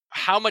 So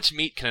how much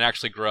meat can it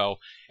actually grow?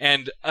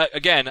 And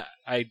again,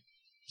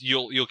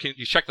 you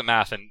check the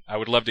math, and I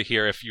would love to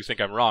hear if you think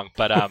I'm wrong.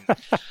 But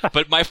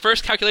but my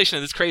first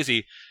calculation is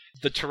crazy.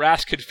 The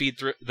Tarask could feed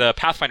the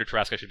Pathfinder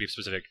Tarask, I should be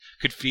specific,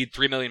 could feed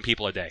 3 million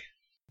people a day.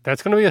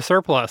 That's going to be a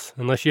surplus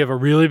unless you have a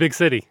really big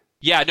city.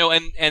 Yeah, no,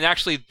 and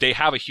actually they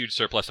have a huge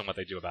surplus on what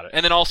they do about it.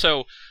 And then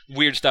also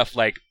weird stuff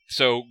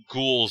so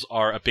ghouls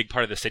are a big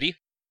part of the city,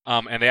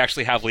 and they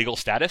actually have legal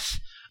status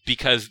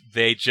because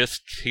they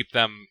just keep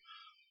them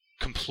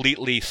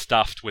completely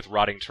stuffed with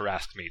rotting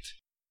Tarask meat.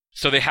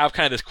 So they have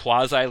kind of this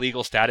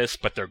quasi-legal status,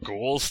 but they're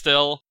ghouls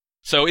still.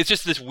 So it's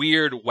just this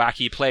weird,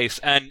 wacky place,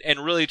 and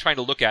really trying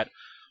to look at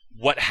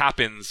what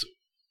happens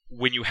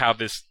when you have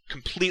this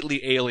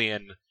completely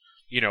alien,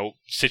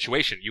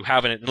 situation. You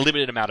have a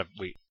limited amount of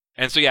wheat.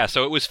 And so, yeah,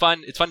 so it was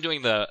fun. It's fun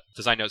doing the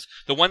design notes.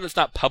 The one that's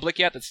not public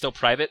yet, that's still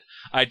private,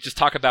 I just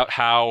talk about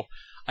how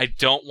I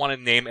don't want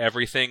to name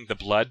everything the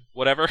blood,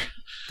 whatever.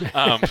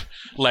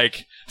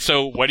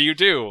 So what do you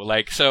do?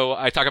 So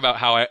I talk about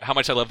how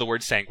much I love the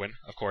word sanguine,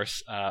 of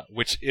course,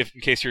 which, if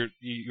in case your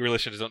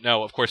listeners don't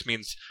know, of course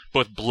means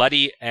both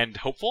bloody and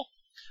hopeful.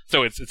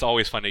 So it's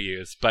always fun to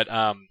use. But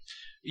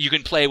you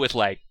can play with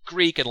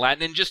Greek and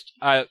Latin, and just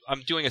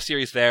I'm doing a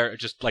series there,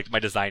 just my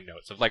design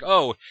notes of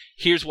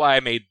here's why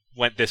I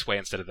went this way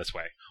instead of this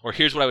way, or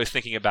here's what I was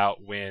thinking about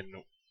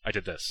when I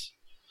did this,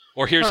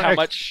 or here's how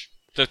much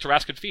the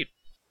Tarask could feed.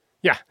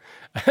 Yeah,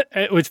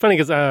 it's funny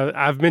because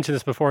I've mentioned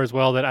this before as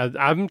well that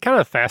I'm kind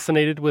of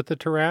fascinated with the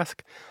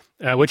Tarask,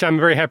 which I'm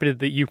very happy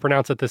that you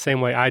pronounce it the same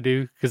way I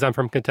do because I'm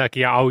from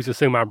Kentucky. I always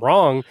assume I'm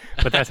wrong,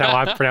 but that's how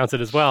I pronounce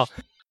it as well.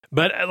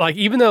 But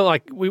even though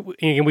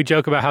we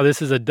joke about how this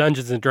is a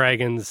Dungeons and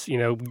Dragons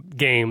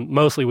game,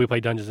 mostly we play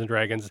Dungeons and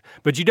Dragons,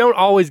 but you don't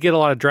always get a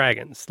lot of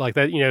dragons like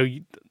that.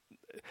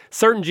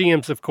 Certain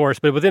GMs, of course,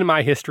 but within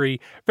my history,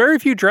 very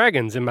few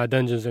dragons in my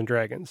Dungeons and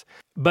Dragons.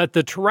 But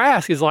the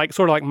Tarask is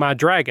sort of like my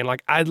dragon.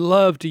 I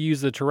love to use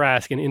the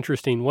Tarask in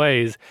interesting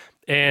ways,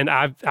 and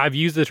I've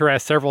used the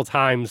Tarask several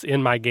times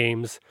in my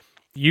games.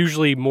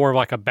 Usually more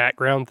of a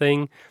background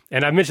thing.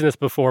 And I've mentioned this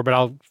before, but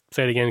I'll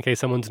say it again in case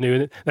someone's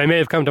new. They may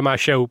have come to my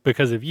show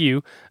because of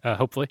you,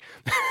 hopefully.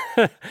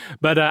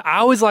 But I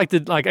always liked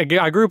to,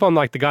 I grew up on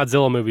the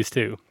Godzilla movies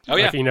too. Oh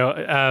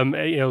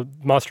yeah.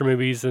 Monster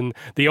movies and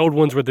the old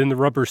ones within the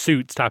rubber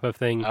suits type of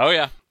thing. Oh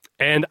yeah.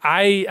 And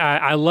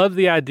I love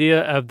the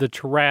idea of the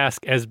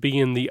Tarask as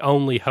being the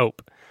only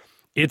hope.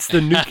 It's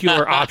the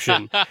nuclear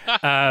option,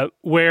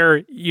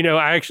 where,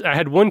 I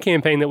had one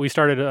campaign that we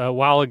started a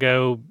while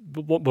ago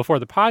before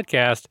the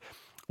podcast,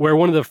 where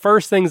one of the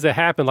first things that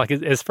happened,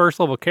 as first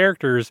level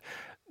characters,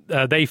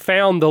 they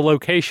found the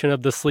location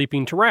of the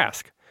sleeping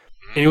Tarask.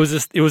 And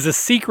it was a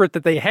secret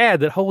that they had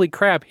that, holy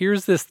crap,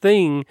 here's this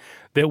thing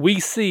that we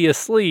see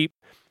asleep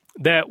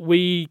that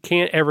we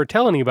can't ever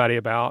tell anybody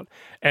about.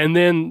 And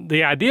then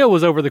the idea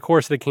was over the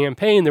course of the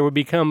campaign, there would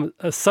become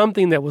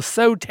something that was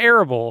so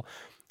terrible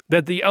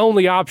that the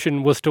only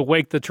option was to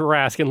wake the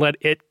Tarask and let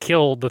it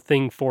kill the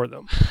thing for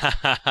them.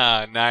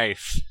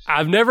 Nice.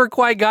 I've never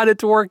quite got it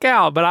to work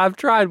out, but I've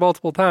tried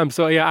multiple times.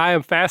 So yeah, I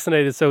am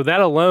fascinated. So that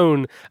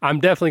alone, I'm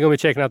definitely going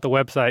to be checking out the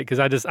website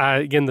because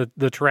again, the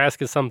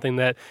Tarask is something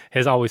that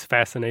has always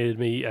fascinated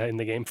me in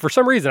the game. For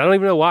some reason, I don't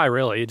even know why,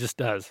 really. It just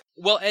does.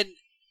 Well,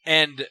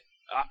 and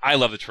I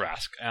love the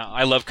Tarask.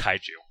 I love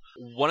kaiju.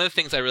 One of the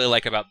things I really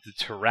like about the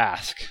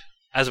Tarask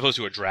as opposed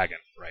to a dragon,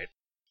 right,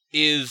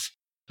 is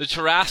the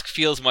Tarrasque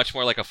feels much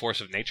more like a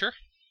force of nature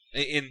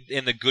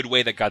in the good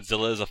way that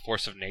Godzilla is a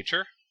force of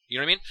nature. You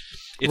know what I mean?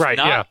 It's Right,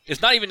 not, yeah.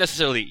 It's not even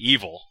necessarily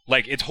evil.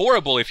 Like, it's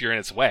horrible if you're in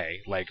its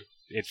way. Like,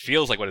 it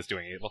feels like what it's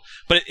doing evil.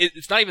 But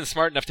it's not even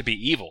smart enough to be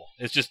evil.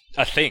 It's just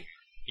a thing.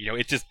 You know,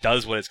 it just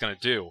does what it's going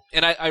to do.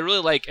 And I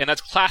really like, and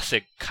that's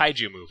classic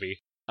kaiju movie,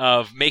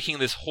 of making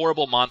this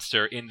horrible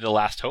monster into the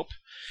last hope.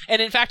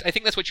 And in fact, I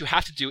think that's what you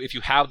have to do if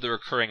you have the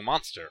recurring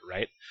monster,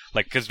 right?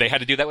 Like, because they had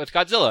to do that with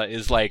Godzilla,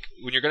 is like,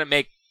 when you're going to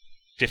make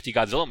 50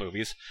 Godzilla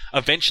movies,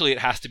 eventually it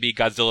has to be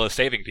Godzilla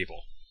saving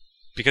people.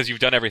 Because you've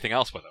done everything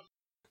else with him.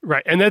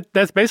 Right, and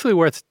that's basically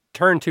where it's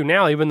turned to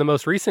now. Even the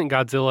most recent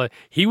Godzilla,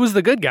 he was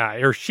the good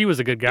guy, or she was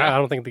a good guy. Yeah. I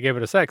don't think they gave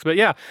it a sex. But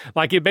yeah,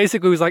 like it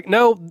basically was like,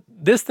 no,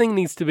 this thing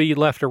needs to be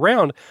left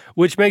around,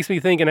 which makes me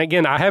think, and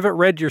again, I haven't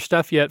read your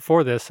stuff yet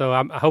for this, so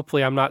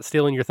hopefully I'm not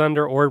stealing your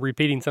thunder or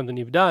repeating something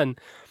you've done.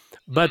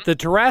 But the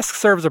Tarrasque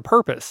serves a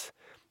purpose.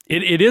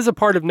 It is a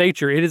part of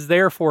nature. It is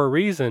there for a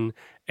reason,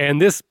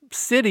 and this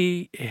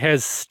city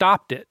has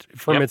stopped it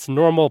from its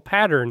normal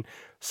pattern.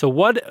 So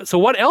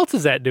what else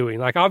is that doing?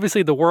 Like,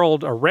 obviously the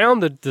world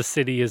around the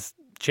city is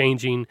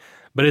changing,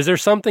 but is there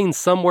something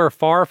somewhere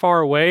far, far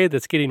away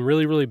that's getting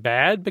really, really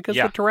bad because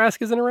the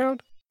Tarrasque isn't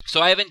around?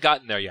 So I haven't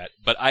gotten there yet,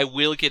 but I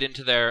will get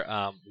into there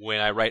when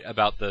I write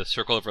about the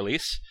Circle of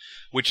Release,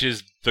 which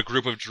is the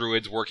group of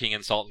druids working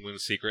in Salt and Moon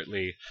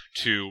secretly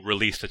to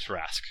release the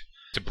Tarrasque,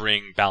 to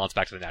bring balance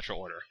back to the natural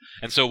order.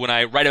 And so when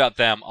I write about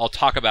them, I'll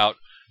talk about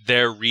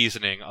their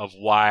reasoning of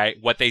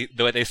what they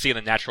see in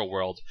the natural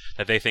world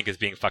that they think is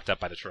being fucked up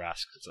by the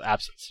Tarrasque. It's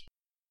absence.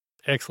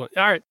 Excellent.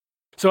 All right.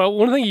 So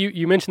one thing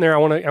you mentioned there, I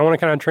want to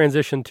kind of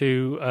transition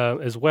to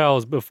as well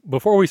is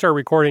before we started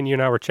recording, you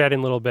and I were chatting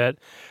a little bit,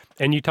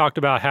 and you talked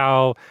about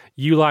how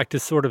you like to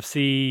sort of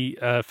see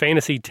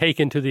fantasy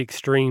taken to the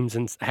extremes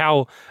and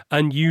how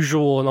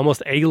unusual and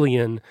almost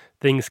alien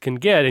things can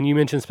get. And you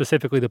mentioned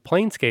specifically the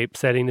Planescape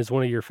setting is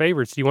one of your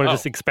favorites. Do you want to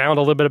just expound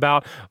a little bit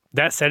about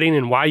that setting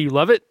and why you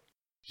love it?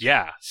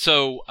 Yeah,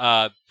 so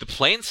the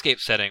Planescape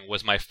setting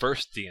was my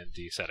first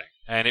D&D setting,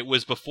 and it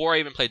was before I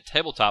even played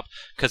tabletop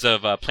because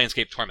of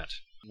Planescape Torment,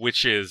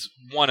 which is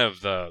one of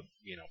the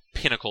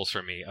pinnacles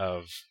for me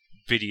of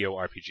video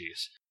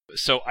RPGs.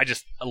 So I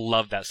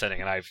love that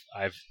setting, and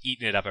I've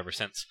eaten it up ever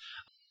since.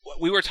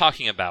 We were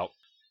talking about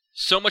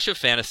so much of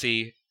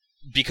fantasy,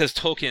 because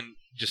Tolkien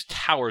just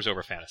towers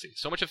over fantasy.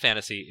 So much of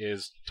fantasy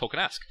is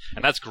Tolkien-esque,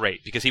 and that's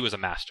great because he was a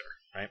master,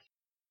 right?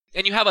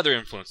 And you have other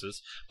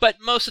influences, but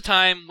most of the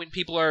time when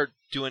people are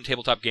doing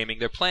tabletop gaming,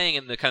 they're playing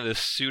in the kind of the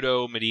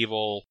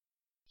pseudo-medieval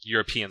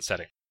European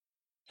setting.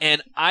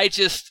 And I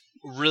just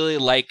really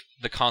like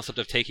the concept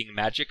of taking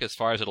magic as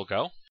far as it'll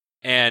go.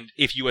 And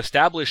if you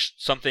establish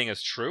something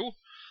as true,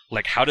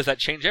 like, how does that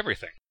change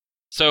everything?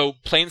 So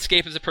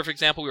Planescape is a perfect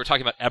example. We were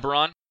talking about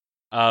Eberron,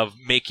 of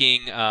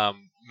making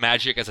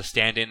magic as a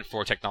stand-in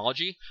for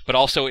technology, but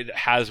also it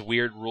has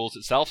weird rules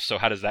itself, so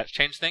how does that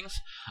change things?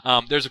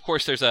 There's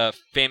a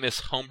famous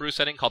homebrew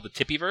setting called the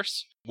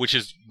Tippyverse, which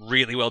is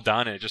really well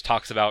done, and it just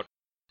talks about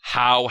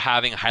how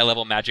having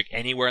high-level magic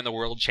anywhere in the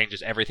world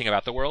changes everything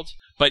about the world.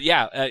 But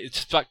yeah, it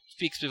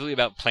speaks specifically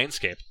about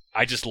Planescape.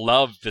 I just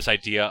love this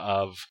idea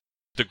of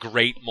the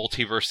great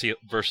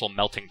multiversal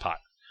melting pot,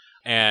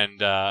 and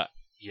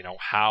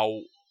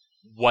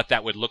what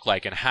that would look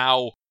like, and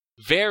how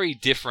very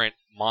different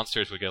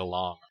monsters would get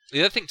along.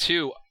 The other thing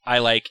too I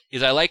like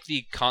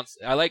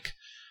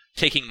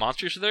taking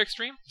monsters to their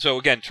extreme. So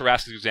again,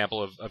 Tarrasque is an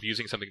example of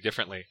using something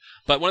differently.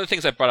 But one of the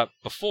things I brought up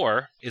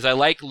before is I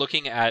like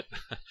looking at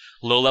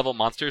low-level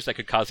monsters that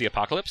could cause the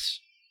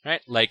apocalypse,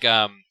 right? Like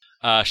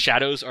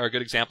shadows are a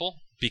good example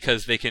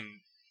because they can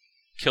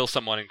kill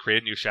someone and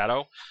create a new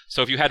shadow.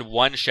 So if you had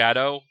one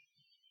shadow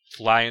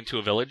fly into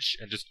a village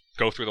and just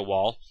go through the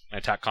wall and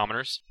attack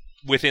commoners,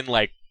 within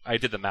I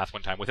did the math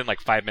one time, within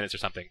 5 minutes or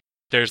something,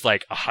 there's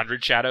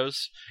 100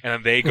 shadows, and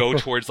then they go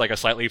towards a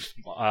slightly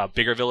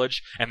bigger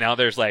village, and now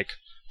there's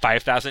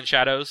 5,000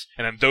 shadows,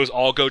 and then those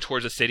all go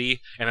towards a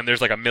city, and then there's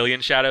 1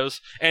 million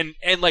shadows, and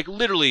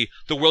literally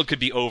the world could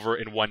be over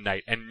in one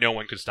night, and no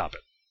one could stop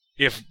it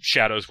if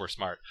shadows were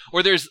smart.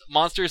 Or there's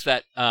monsters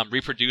that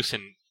reproduce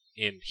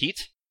in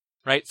heat,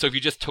 right? So if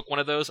you just took one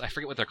of those, I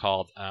forget what they're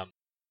called.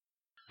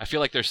 I feel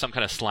like there's some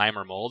kind of slime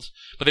or mold,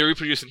 but they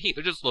reproduce in heat.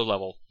 They're just low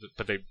level,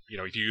 but they,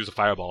 if you use a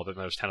fireball, then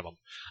there's 10 of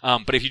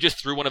them. But if you just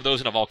threw one of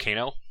those in a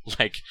volcano,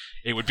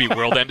 it would be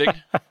world ending.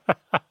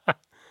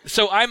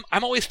 So I'm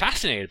always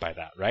fascinated by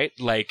that, right?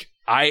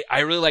 I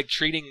really like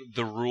treating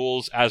the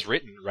rules as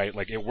written, right?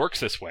 It works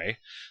this way.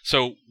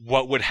 So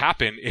what would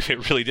happen if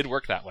it really did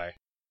work that way?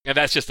 And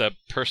that's just a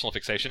personal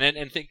fixation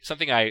and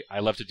something I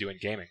love to do in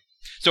gaming.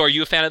 So are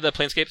you a fan of the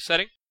Planescape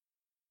setting?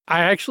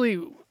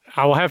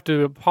 I will have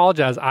to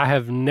apologize. I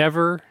have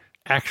never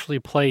actually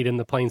played in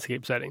the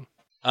Planescape setting.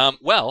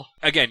 Well,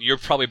 again, you're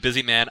probably a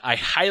busy man. I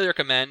highly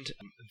recommend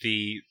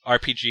the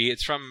RPG.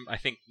 It's from, I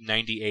think,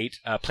 98,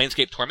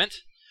 Planescape Torment.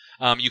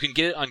 You can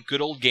get it on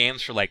Good Old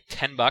Games for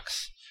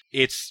 $10.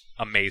 It's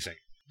amazing.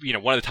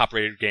 One of the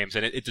top-rated games,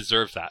 and it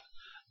deserves that.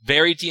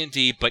 very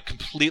D&D, but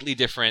completely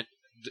different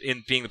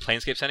in being the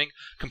Planescape setting.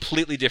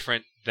 Completely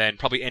different than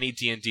probably any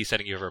D&D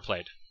setting you've ever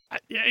played.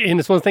 And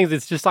it's one of the things.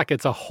 It's just like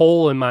it's a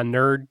hole in my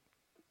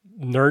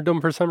nerddom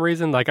for some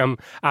reason. Like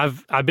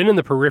I've been in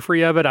the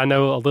periphery of it. I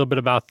know a little bit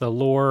about the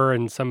lore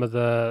and some of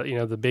the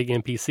the big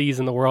NPCs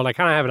in the world. I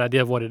kind of have an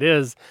idea of what it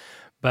is,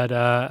 but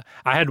I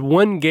had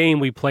one game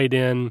we played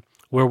in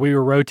where we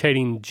were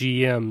rotating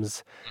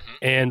GMs,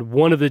 and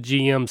one of the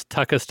GMs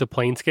took us to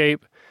Planescape,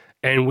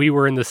 and we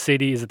were in the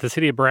city. Is it the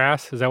City of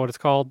Brass? Is that what it's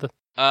called?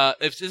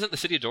 Isn't the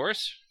City of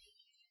Doors?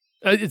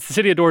 It's the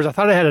City of Doors. I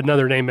thought it had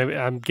another name. Maybe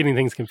I'm getting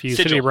things confused.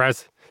 Sigil. City of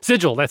Brass.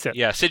 Sigil, that's it.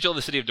 Yeah, Sigil,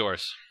 the City of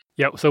Doors.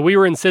 Yep. So we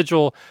were in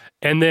Sigil,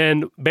 and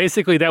then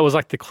basically that was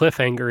like the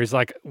cliffhanger. Is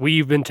like,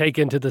 we've been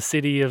taken to the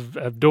City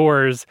of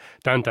Doors.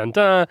 Dun dun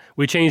dun.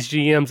 We changed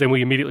GMs and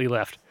we immediately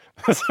left.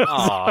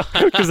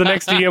 Because the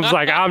next GM was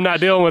like, I'm not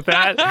dealing with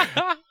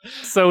that.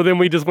 So then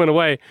we just went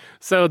away.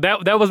 So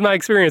that was my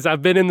experience.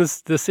 I've been in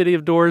the City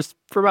of Doors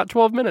for about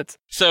 12 minutes.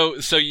 So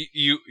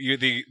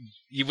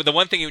the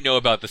one thing you know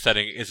about the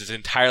setting is it's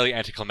entirely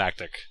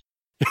anticlimactic.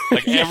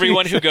 Like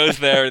everyone who goes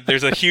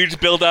there's a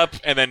huge build-up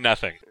and then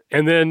nothing.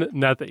 And then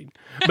nothing.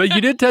 But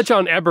you did touch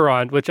on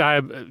Eberron, which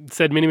I've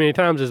said many, many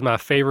times is my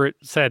favorite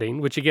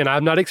setting, which, again,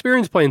 I've not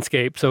experienced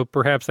Planescape, so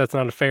perhaps that's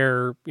not a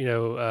fair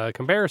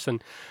comparison.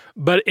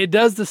 But it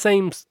does the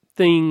same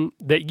thing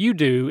that you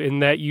do in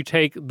that you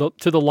take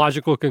to the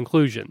logical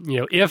conclusion,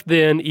 if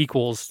then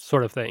equals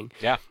sort of thing.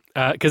 Yeah.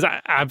 Because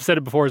I've said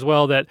it before as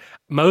well that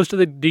most of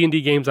the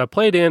D&D games I've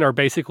played in are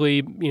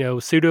basically,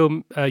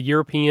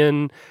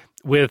 pseudo-European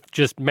with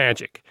just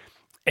magic.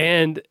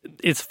 And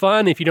it's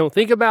fun if you don't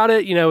think about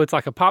it. It's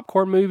like a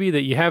popcorn movie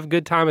that you have a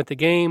good time at the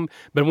game.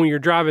 But when you're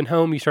driving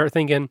home, you start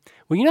thinking,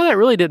 well, that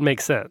really didn't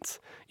make sense.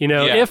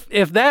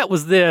 If that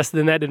was this,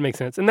 then that didn't make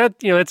sense. And that,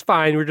 it's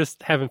fine. We're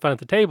just having fun at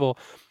the table.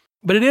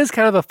 But it is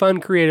kind of a fun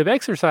creative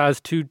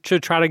exercise to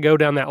try to go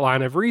down that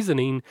line of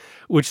reasoning,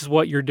 which is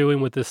what you're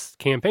doing with this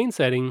campaign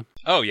setting.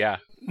 Oh, yeah.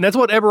 And that's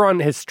what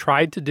Eberron has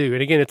tried to do.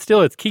 And again,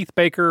 it's Keith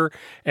Baker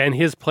and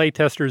his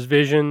playtester's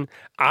vision.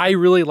 I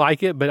really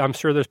like it, but I'm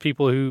sure there's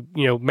people who,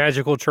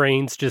 magical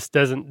trains just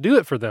doesn't do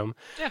it for them.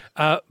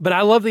 Yeah. But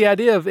I love the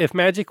idea of if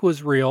magic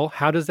was real,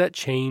 how does that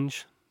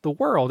change the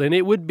world? And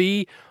it would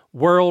be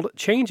world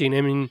changing. I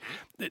mean,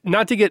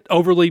 not to get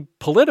overly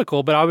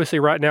political, but obviously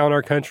right now in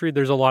our country,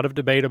 there's a lot of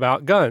debate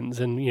about guns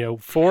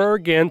and, for or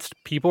against,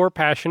 people are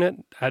passionate.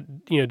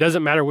 It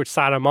doesn't matter which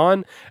side I'm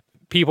on,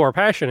 people are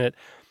passionate.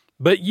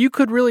 But you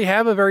could really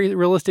have a very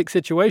realistic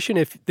situation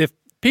if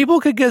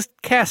people could just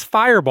cast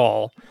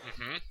Fireball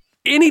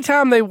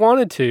anytime they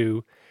wanted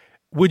to.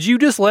 Would you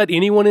just let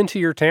anyone into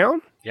your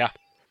town? Yeah.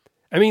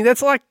 I mean,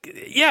 that's like,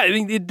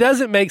 it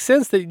doesn't make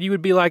sense that you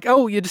would be like,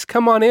 oh, you just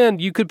come on in.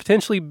 You could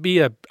potentially be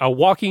a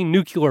walking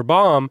nuclear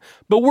bomb,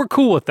 but we're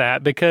cool with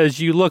that because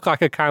you look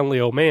like a kindly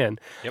old man.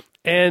 Yep.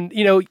 And,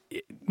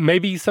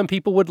 maybe some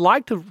people would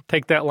like to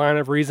take that line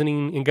of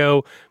reasoning and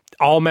go,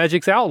 all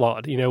magic's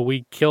outlawed.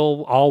 We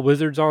kill all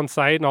wizards on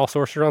site and all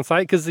sorcerers on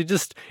site because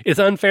it's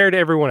unfair to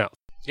everyone else.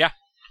 Yeah.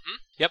 Mm-hmm.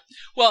 Yep.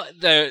 Well,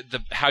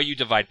 the how you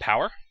divide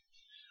power,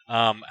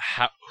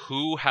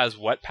 who has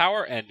what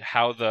power, and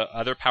how the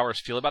other powers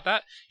feel about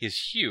that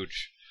is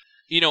huge.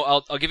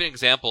 I'll give you an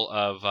example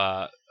of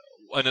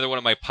another one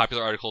of my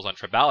popular articles on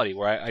tribality,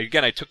 where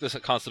I took this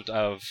concept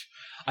of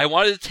I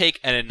wanted to take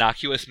an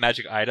innocuous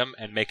magic item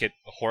and make it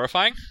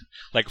horrifying,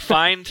 like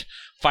find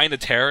the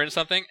terror in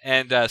something.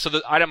 And so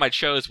the item I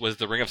chose was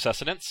the Ring of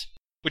Sustenance,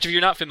 which, if you're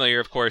not familiar,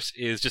 of course,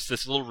 is just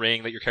this little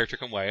ring that your character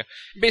can wear.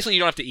 Basically, you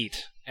don't have to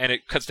eat, and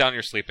it cuts down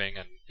your sleeping,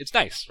 and it's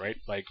nice, right?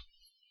 Like,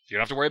 you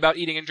don't have to worry about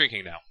eating and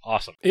drinking now.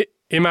 Awesome.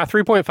 In my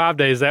 3.5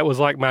 days, that was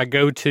like my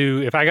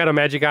go-to. If I got a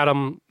magic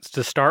item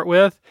to start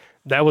with,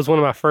 that was one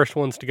of my first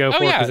ones to go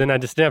for because then I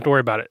just didn't have to worry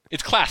about it.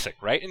 It's classic,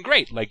 right? And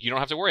great. Like, you don't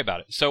have to worry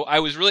about it. So I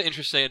was really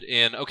interested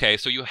in, okay,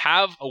 so you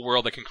have a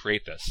world that can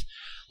create this.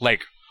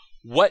 Like,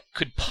 what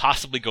could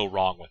possibly go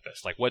wrong with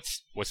this? Like,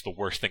 what's the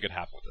worst thing that could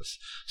happen with this?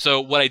 So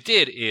what I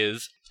did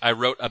is I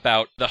wrote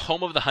about the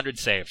home of the 100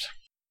 saved.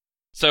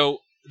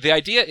 So the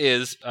idea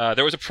is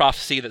there was a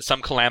prophecy that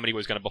some calamity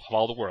was going to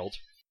befall the world.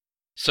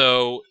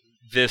 So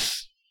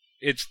it's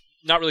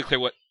not really clear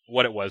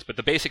what it was, but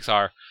the basics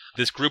are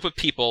this group of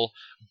people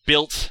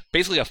built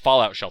basically a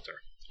fallout shelter,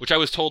 which I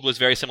was told was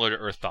very similar to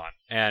Earth Dawn.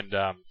 And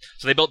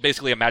so they built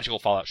basically a magical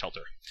fallout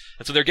shelter.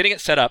 And so they're getting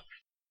it set up,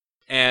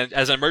 and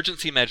as an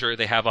emergency measure,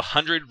 they have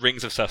 100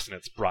 rings of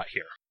sustenance brought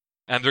here.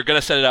 And they're going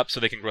to set it up so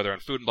they can grow their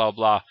own food and blah, blah,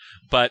 blah.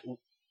 But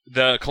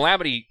the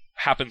calamity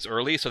happens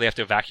early, so they have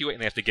to evacuate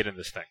and they have to get in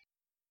this thing.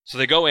 So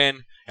they go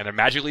in, and they're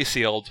magically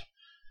sealed,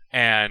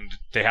 and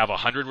they have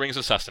 100 rings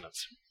of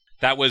sustenance.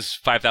 That was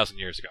 5,000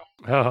 years ago.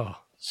 Oh.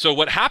 So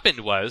what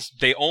happened was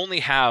they only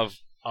have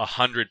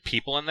 100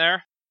 people in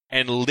there,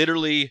 and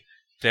literally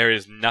there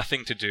is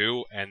nothing to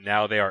do, and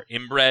now they are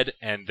inbred,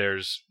 and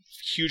there's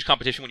huge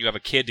competition when you have a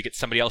kid to get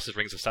somebody else's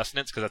rings of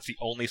sustenance, because that's the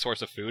only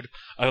source of food,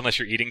 unless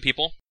you're eating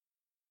people.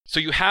 So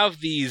you have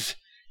these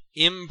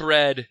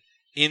inbred,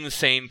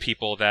 insane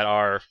people that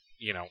are,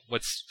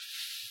 what's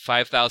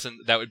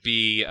 5,000. That would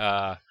be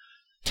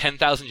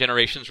 10,000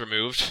 generations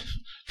removed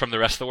from the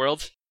rest of the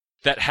world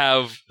that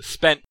have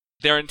spent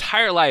their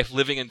entire life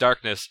living in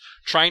darkness,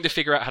 trying to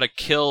figure out how to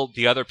kill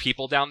the other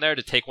people down there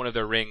to take one of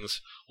their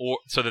rings, or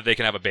so that they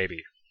can have a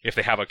baby if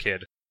they have a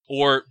kid,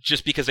 or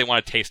just because they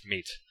want to taste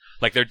meat.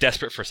 Like they're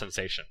desperate for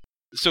sensation.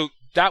 So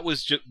that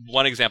was just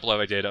one example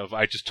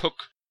I just took,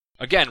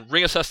 again,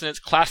 Ring of Sustenance,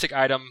 classic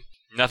item,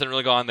 nothing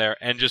really going on there,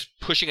 and just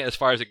pushing it as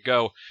far as it could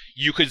go.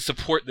 You could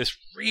support this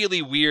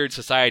really weird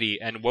society,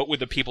 and what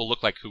would the people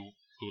look like who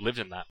lived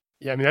in that?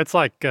 Yeah, I mean, that's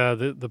like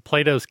the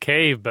Plato's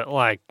cave, but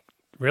like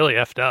really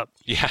effed up.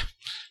 Yeah,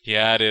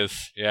 it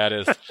is.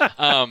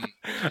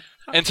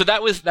 And so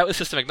that was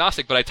system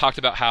agnostic, but I talked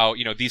about how,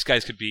 these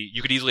guys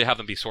you could easily have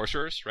them be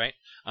sorcerers, right?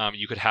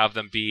 You could have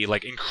them be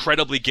like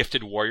incredibly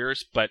gifted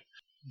warriors, but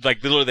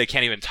like literally they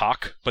can't even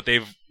talk, but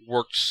they've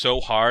worked so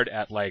hard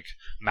at like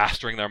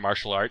mastering their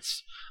martial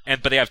arts,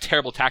 but they have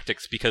terrible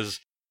tactics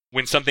because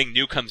when something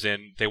new comes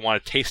in, they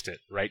want to taste it,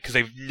 right? Because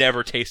they've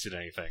never tasted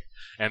anything.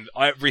 And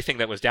everything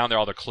that was down there,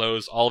 all their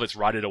clothes, all of it's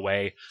rotted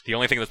away. The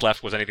only thing that's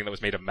left was anything that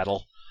was made of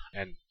metal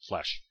and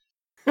flesh.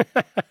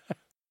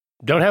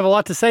 Don't have a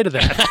lot to say to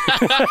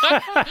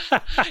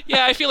that.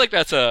 Yeah, I feel like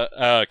that's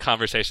a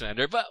conversation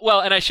ender. But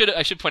and I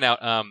should point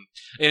out,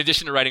 in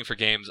addition to writing for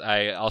games,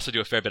 I also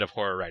do a fair bit of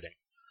horror writing.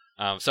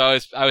 So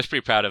I was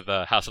pretty proud of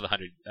House of the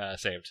 100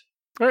 Saved.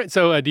 All right.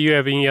 So do you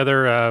have any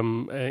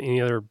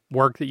other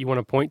work that you want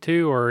to point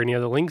to, or any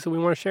other links that we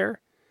want to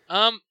share?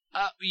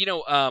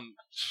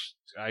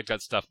 I've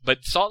got stuff,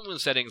 but Salt and Moon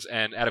Settings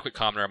and Adequate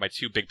Commoner are my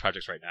two big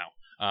projects right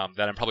now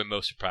that I'm probably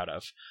most proud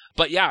of.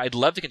 But yeah, I'd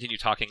love to continue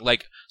talking.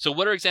 So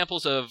what are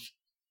examples of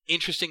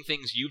interesting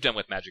things you've done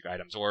with magic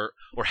items, or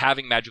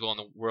having magical in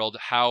the world?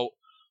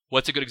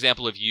 What's a good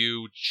example of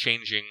you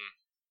changing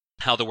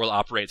how the world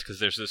operates because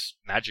there's this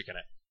magic in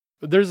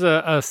it? There's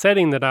a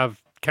setting that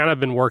I've kind of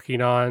been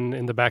working on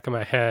in the back of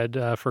my head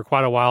for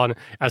quite a while, and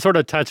I sort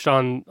of touched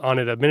on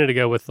it a minute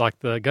ago with like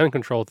the gun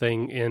control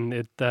thing, in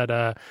it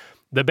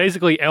that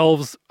basically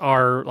elves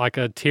are like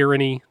a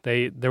tyranny.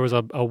 There was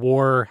a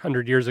war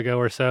 100 years ago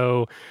or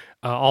so.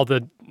 All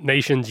the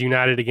nations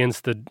united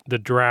against the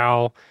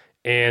Drow,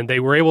 and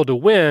they were able to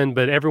win,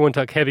 but everyone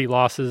took heavy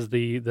losses.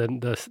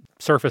 The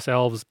surface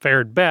elves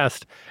fared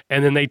best,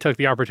 and then they took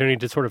the opportunity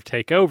to sort of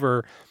take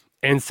over.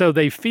 And so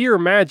they fear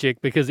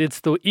magic because it's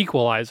the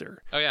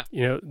equalizer. Oh,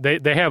 yeah.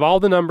 They have all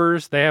the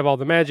numbers, they have all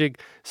the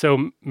magic,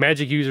 so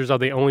magic users are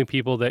the only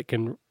people that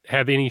can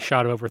have any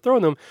shot of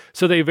overthrowing them,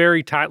 so they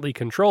very tightly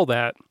control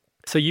that.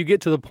 So you get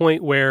to the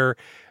point where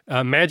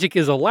magic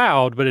is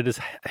allowed, but it is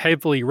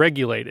heavily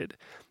regulated.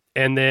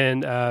 And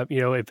then,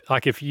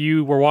 if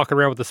you were walking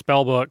around with a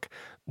spell book,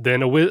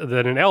 then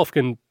an elf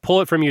can pull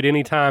it from you at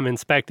any time,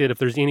 inspect it. If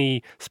there's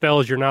any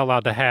spells you're not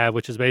allowed to have,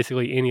 which is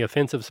basically any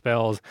offensive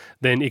spells,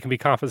 then it can be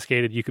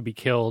confiscated. You could be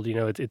killed.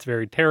 It's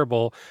very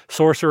terrible.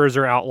 Sorcerers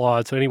are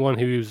outlawed, so anyone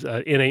who's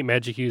an innate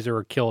magic user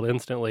are killed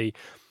instantly.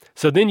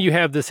 So then you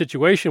have the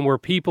situation where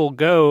people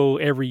go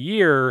every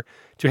year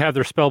to have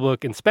their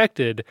spellbook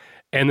inspected,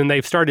 and then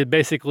they've started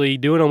basically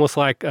doing almost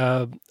like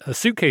a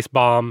suitcase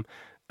bomb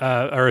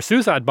or a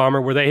suicide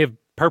bomber, where they have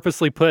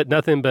purposely put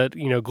nothing but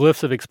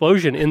glyphs of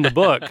explosion in the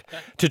book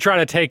to try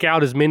to take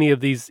out as many of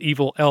these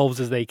evil elves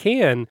as they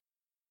can.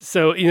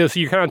 So so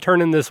you're kind of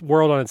turning this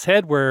world on its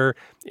head. Where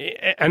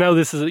I know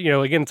this is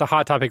again, it's a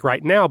hot topic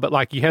right now, but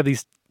like you have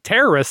these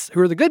terrorists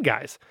who are the good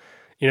guys.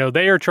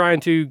 They are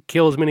trying to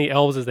kill as many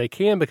elves as they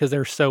can because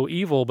they're so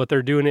evil, but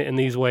they're doing it in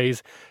these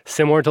ways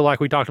similar to like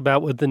we talked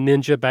about with the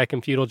ninja back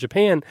in feudal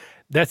Japan.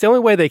 That's the only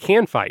way they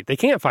can fight. They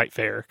can't fight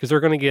fair because they're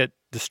going to get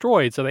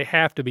destroyed, so they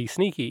have to be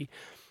sneaky.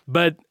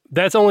 But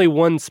that's only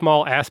one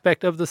small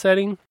aspect of the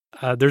setting.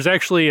 There's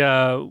actually,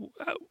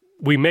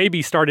 we may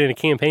be starting a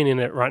campaign in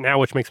it right now,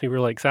 which makes me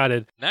really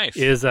excited. Nice.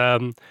 Is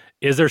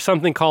there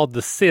something called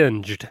The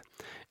Singed?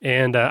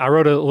 And I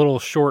wrote a little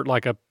short,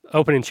 like a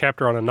opening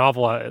chapter on a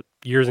novel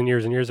years and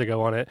years and years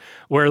ago on it,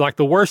 where like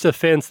the worst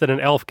offense that an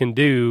elf can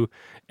do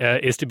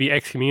is to be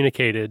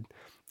excommunicated.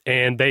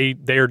 And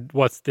they're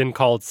what's then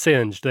called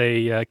singed.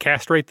 They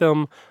castrate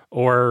them,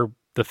 or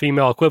the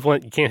female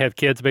equivalent. You can't have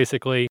kids,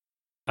 basically.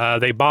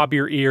 They bob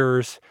your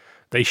ears.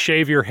 They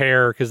shave your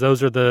hair, because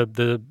those are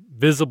the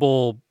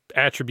visible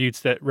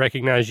attributes that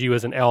recognize you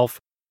as an elf.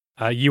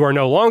 You are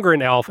no longer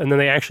an elf, and then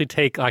they actually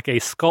take like a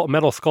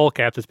metal skull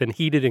cap that's been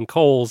heated in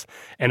coals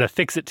and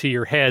affix it to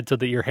your head so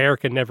that your hair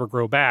can never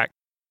grow back,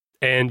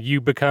 and you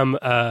become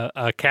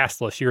a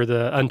castless. You're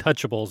the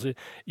untouchables.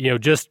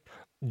 Just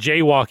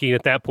jaywalking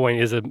at that point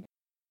is a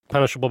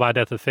punishable by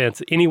death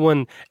offense.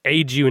 Anyone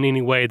aids you in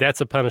any way, that's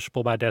a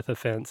punishable by death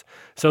offense.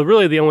 So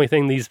really the only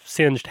thing these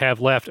singed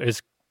have left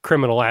is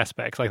criminal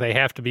aspects. Like they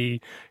have to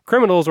be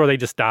criminals or they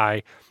just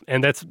die.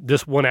 And that's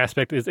just one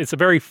aspect. It's a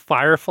very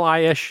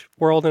Firefly-ish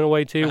world in a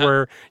way too,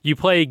 where you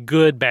play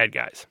good bad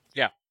guys.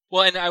 Yeah.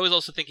 Well, and I was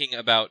also thinking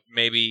about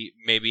maybe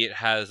it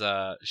has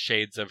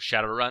shades of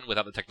Shadowrun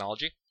without the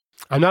technology.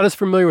 I'm not as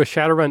familiar with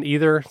Shadowrun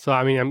either, so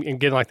I mean, I'm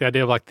getting like the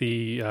idea of like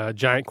the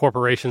giant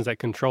corporations that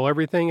control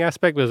everything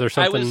aspect. Was there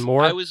something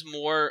more? I was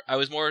more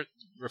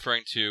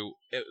referring to,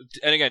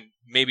 and again,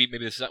 maybe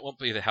this won't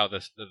be how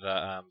the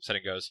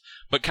setting goes,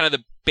 but kind of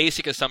the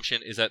basic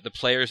assumption is that the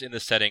players in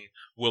this setting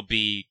will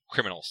be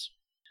criminals.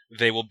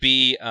 They will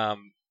be,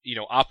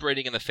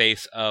 operating in the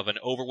face of an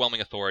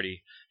overwhelming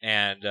authority,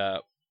 and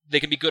they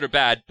can be good or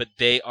bad, but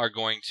they are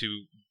going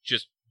to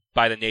just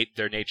by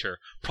their nature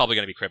probably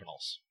going to be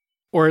criminals.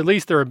 Or at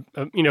least they're,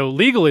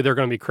 legally they're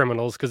going to be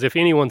criminals, because if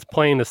anyone's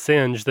playing a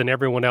singe, then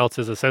everyone else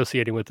is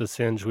associating with the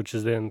singe, which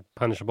is then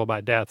punishable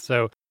by death.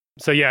 So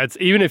yeah, it's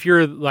even if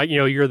you're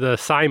you're the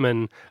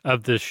Simon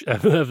of the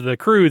of the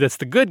crew that's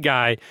the good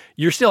guy,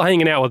 you're still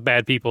hanging out with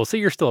bad people, so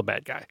you're still a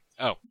bad guy.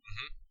 Oh,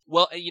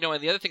 well, and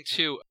the other thing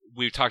too,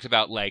 we've talked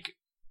about like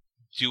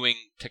doing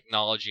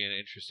technology in an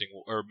interesting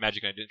or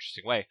magic in an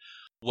interesting way.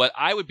 What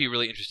I would be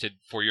really interested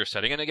for your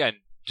setting, and again,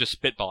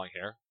 just spitballing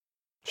here.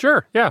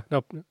 Sure. Yeah. No.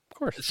 Of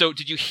course. So,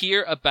 did you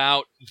hear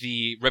about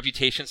the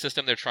reputation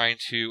system they're trying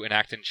to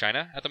enact in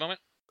China at the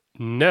moment?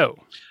 No.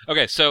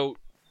 Okay. So,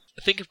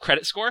 think of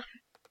credit score.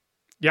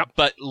 Yep.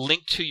 But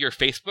linked to your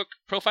Facebook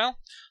profile,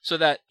 so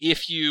that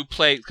if you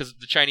play, because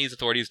the Chinese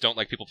authorities don't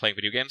like people playing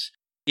video games,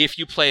 if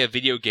you play a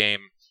video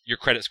game, your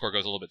credit score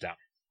goes a little bit down.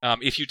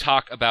 If you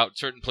talk about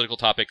certain political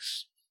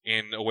topics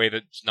in a way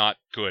that's not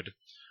good,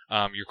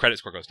 your credit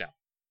score goes down.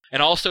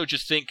 And also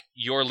just think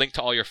you're linked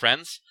to all your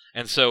friends.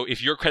 And so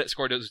if your credit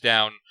score goes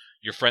down,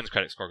 your friend's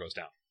credit score goes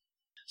down.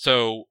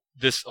 So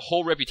this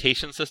whole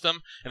reputation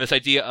system and this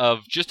idea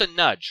of just a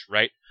nudge,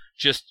 right?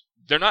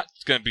 They're not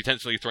going to be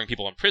potentially throwing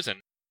people in prison.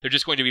 They're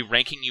just going to be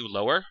ranking you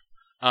lower.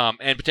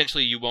 And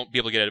potentially you won't be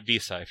able to get a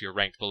visa if you're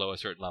ranked below a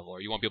certain level,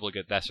 or you won't be able to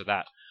get this or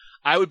that.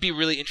 I would be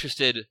really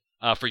interested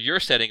for your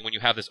setting when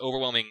you have this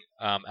overwhelming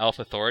elf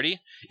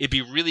authority. It'd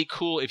be really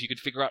cool if you could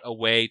figure out a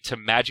way to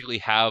magically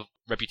have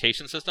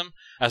reputation system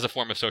as a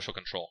form of social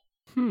control.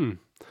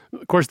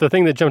 Of course, the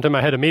thing that jumped in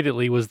my head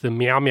immediately was the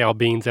Meow Meow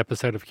Beans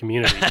episode of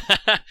Community.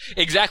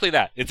 Exactly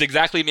that. It's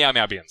exactly Meow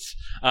Meow Beans.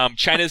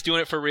 China's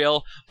doing it for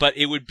real, but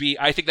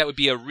I think that would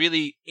be a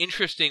really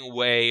interesting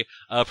way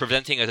of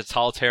preventing a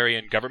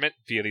totalitarian government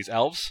via these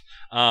elves.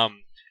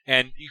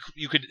 And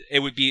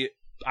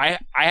I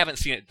haven't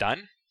seen it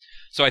done.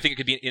 So I think it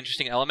could be an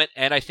interesting element,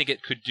 and I think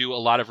it could do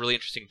a lot of really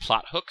interesting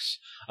plot hooks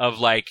of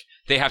like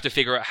they have to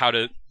figure out how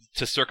to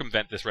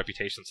circumvent this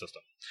reputation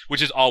system,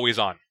 which is always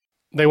on.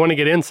 They want to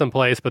get in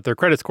someplace, but their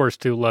credit score is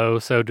too low.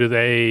 So do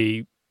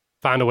they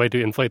find a way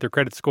to inflate their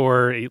credit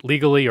score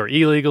legally or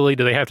illegally?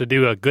 Do they have to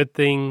do a good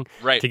thing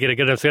to get a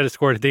good enough credit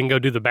score to then go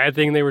do the bad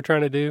thing they were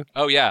trying to do?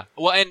 Oh, yeah.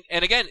 Well,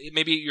 and again,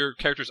 maybe your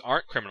characters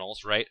aren't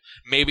criminals, right?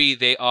 Maybe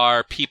they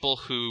are people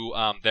who,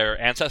 their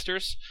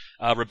ancestors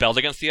rebelled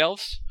against the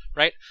elves,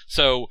 right?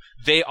 So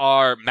they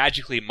are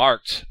magically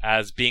marked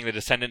as being the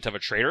descendant of a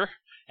traitor,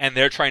 and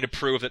they're trying to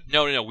prove that,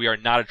 no, we are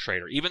not a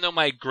traitor. Even though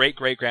my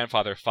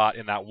great-great-grandfather fought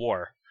in that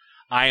war,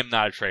 I am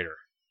not a traitor.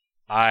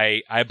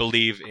 I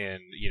believe in,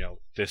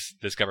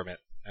 this government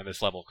and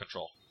this level of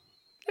control.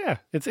 Yeah,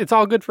 it's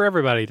all good for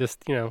everybody.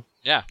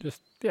 Yeah.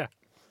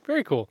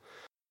 Very cool.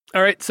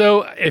 All right,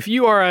 so if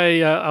you are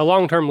a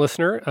long-term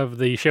listener of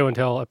the Show and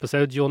Tell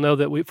episodes, you'll know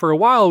that for a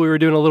while we were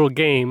doing a little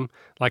game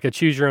like a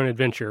Choose Your Own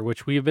Adventure,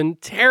 which we've been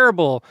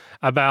terrible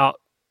about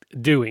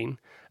doing.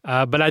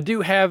 But I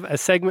do have a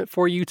segment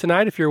for you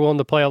tonight if you're willing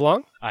to play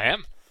along. I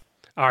am.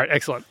 All right,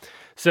 excellent.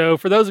 So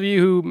for those of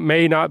you who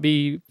may not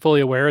be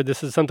fully aware,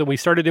 this is something we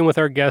started in with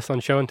our guests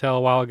on Show and Tell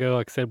a while ago.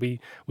 Like I said,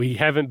 we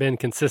haven't been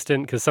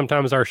consistent because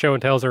sometimes our Show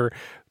and Tells are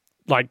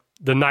like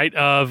the night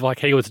of, like,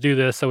 hey, let's do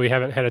this, so we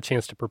haven't had a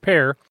chance to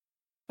prepare.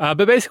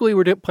 But basically,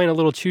 we're playing a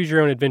little Choose Your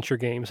Own Adventure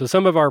game. So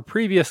some of our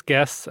previous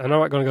guests, and I'm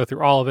not going to go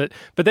through all of it,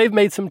 but they've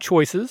made some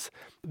choices,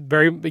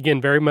 very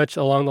much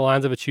along the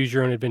lines of a Choose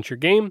Your Own Adventure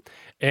game.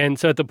 And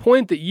so at the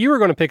point that you are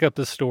going to pick up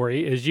this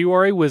story is you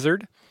are a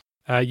wizard.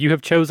 You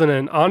have chosen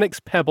an onyx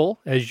pebble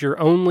as your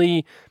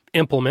only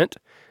implement,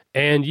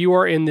 and you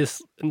are in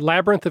this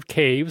labyrinth of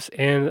caves,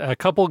 and a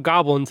couple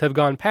goblins have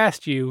gone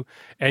past you,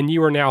 and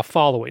you are now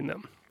following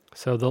them.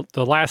 So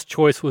the last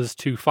choice was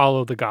to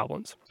follow the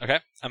goblins. Okay,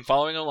 I'm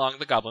following along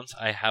the goblins.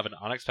 I have an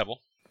onyx pebble.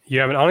 You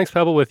have an onyx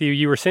pebble with you.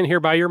 You were sent here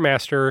by your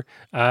master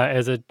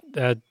as a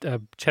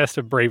test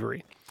of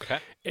bravery. Okay.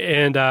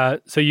 And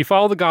so you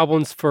follow the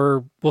goblins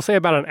for, we'll say,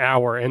 about an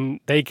hour, and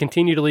they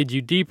continue to lead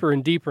you deeper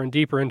and deeper and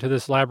deeper into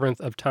this labyrinth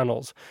of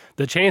tunnels.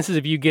 The chances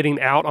of you getting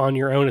out on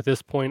your own at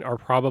this point are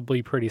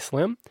probably pretty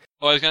slim.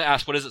 Oh, I was going to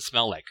ask, what does it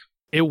smell like?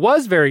 It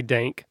was very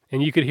dank,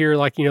 and you could hear,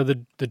 like,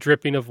 the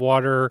dripping of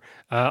water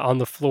on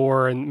the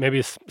floor and maybe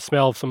a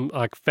smell of some,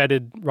 like,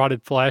 fetid,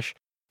 rotted flesh.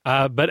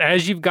 But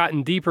as you've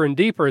gotten deeper and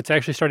deeper, it's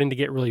actually starting to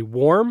get really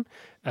warm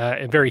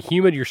and very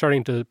humid. You're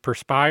starting to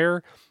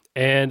perspire.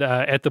 And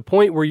at the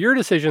point where your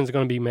decision is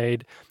going to be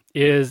made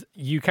is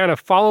you kind of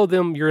follow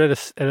them. You're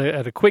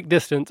at a quick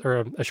distance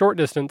or a short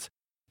distance.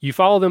 You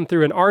follow them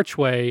through an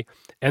archway,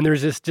 and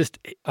there's this just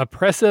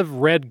oppressive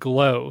red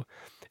glow.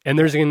 And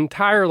there's an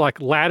entire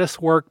like lattice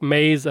work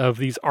maze of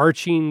these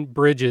arching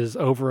bridges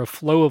over a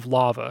flow of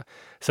lava.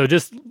 So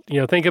just,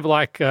 think of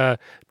like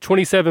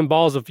 27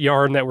 balls of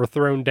yarn that were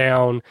thrown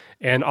down,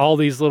 and all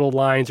these little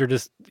lines are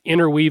just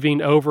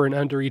interweaving over and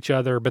under each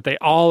other, but they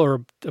all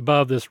are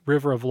above this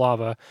river of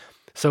lava.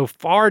 So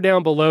far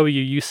down below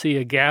you, you see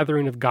a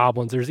gathering of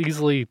goblins. There's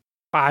easily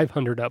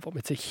 500 of them.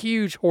 It's a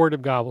huge horde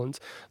of goblins,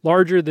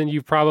 larger than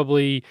you've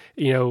probably,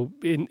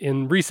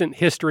 in recent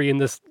history in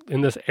this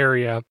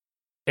area.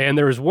 And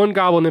there is one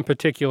goblin in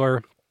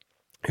particular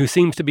who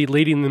seems to be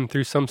leading them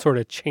through some sort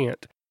of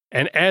chant.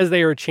 And as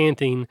they are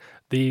chanting,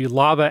 the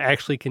lava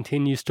actually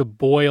continues to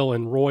boil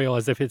and roil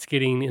as if it's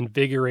getting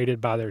invigorated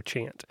by their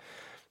chant.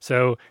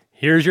 So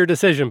here's your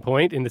decision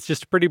point, and it's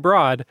just pretty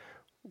broad.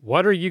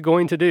 What are you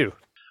going to do?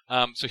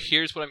 So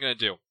here's what I'm going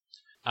to do.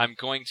 I'm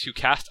going to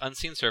cast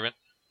Unseen Servant,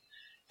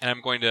 and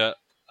I'm going to,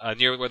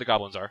 near where the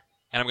goblins are,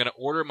 and I'm going to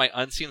order my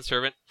Unseen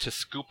Servant to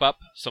scoop up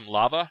some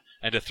lava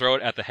and to throw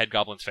it at the head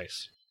goblin's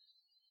face.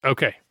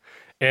 Okay.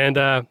 And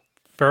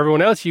for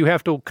everyone else, you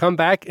have to come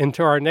back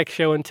into our next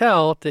show and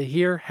tell to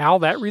hear how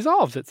that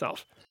resolves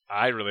itself.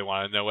 I really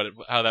want to know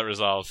how that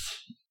resolves.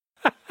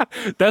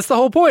 That's the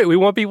whole point. We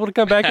want people to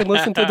come back and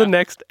listen to the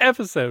next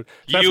episode.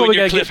 So that's you what and we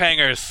your gotta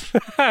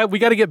cliffhangers. We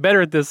got to get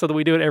better at this so that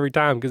we do it every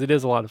time, because it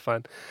is a lot of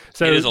fun.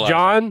 So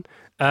John,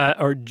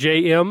 or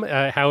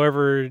JM,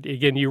 however,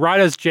 again, you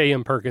write as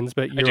JM Perkins,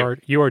 but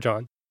you are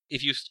John.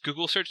 If you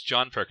Google search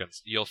John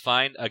Perkins, you'll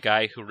find a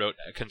guy who wrote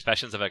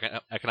Confessions of an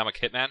Economic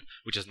Hitman,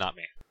 which is not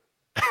me.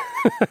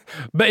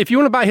 But if you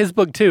want to buy his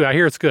book too, I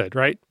hear it's good,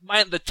 right?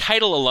 The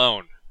title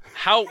alone.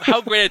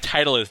 How great a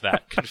title is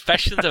that?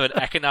 Confessions of an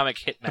Economic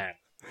Hitman.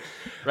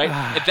 Right?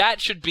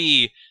 That should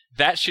be,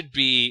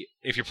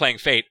 if you're playing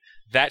Fate,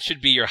 that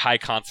should be your high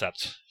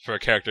concept for a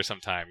character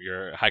sometime.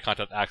 Your high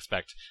concept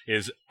aspect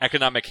is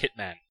Economic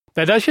Hitman.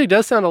 That actually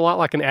does sound a lot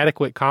like an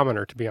adequate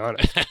commoner, to be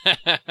honest.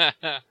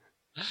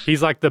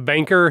 He's like the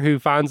banker who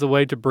finds a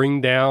way to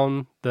bring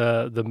down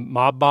the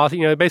mob boss.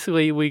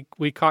 Basically we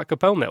caught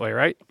Capone that way,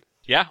 right?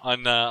 Yeah,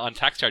 on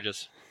tax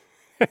charges.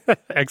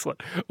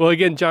 Excellent. Well,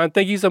 again, John,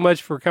 thank you so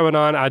much for coming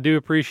on. I do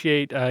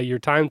appreciate your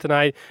time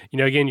tonight.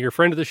 Again, you're a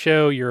friend of the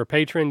show. You're a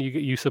patron.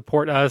 You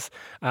support us.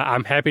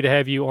 I'm happy to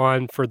have you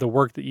on for the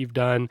work that you've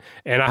done.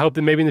 And I hope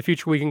that maybe in the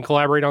future we can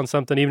collaborate on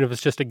something, even if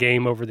it's just a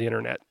game over the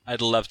internet.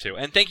 I'd love to.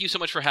 And thank you so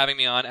much for having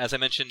me on. As I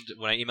mentioned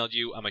when I emailed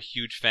you, I'm a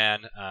huge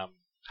fan.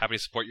 Happy to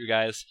support you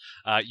guys.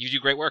 You do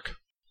great work.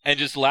 And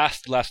just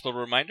last little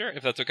reminder,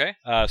 if that's okay.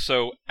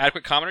 So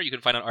Adequate Commoner you can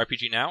find on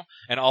RPG Now,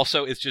 and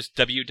also it's just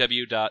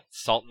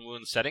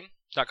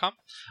www.saltandwoundsetting.com.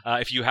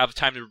 If you have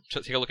time to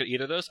take a look at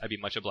either of those, I'd be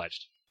much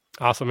obliged.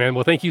 Awesome, man.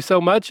 Well, thank you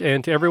so much.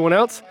 And to everyone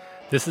else,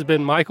 this has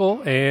been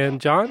Michael and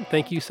John.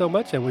 Thank you so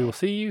much, and we will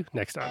see you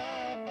next time.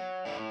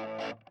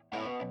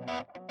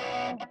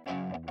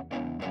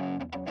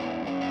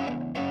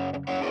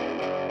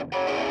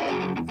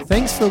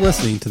 Thanks for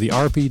listening to the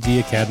RPG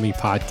Academy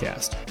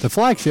podcast, the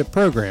flagship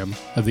program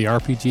of the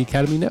RPG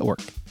Academy Network.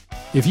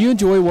 If you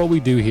enjoy what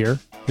we do here,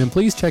 then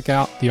please check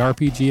out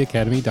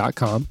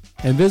therpgacademy.com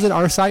and visit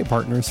our site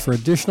partners for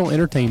additional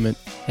entertainment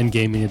and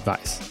gaming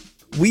advice.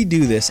 We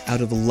do this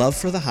out of love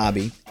for the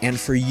hobby and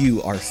for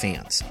you, our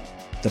fans.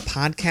 The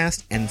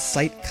podcast and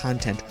site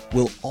content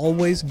will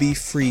always be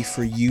free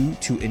for you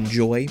to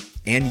enjoy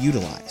and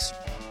utilize.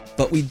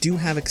 But we do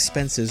have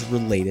expenses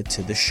related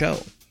to the show.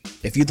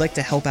 If you'd like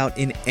to help out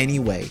in any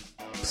way,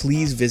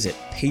 please visit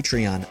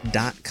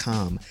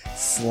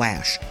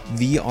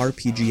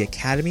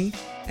patreon.com/therpgacademy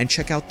and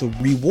check out the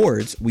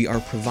rewards we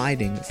are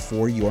providing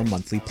for your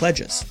monthly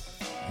pledges.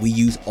 We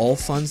use all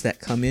funds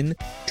that come in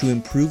to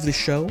improve the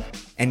show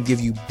and give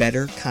you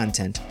better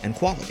content and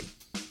quality.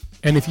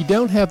 And if you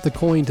don't have the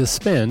coin to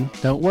spend,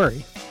 don't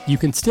worry. You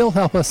can still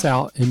help us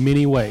out in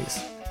many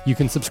ways. You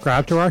can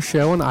subscribe to our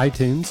show on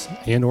iTunes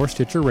and or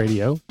Stitcher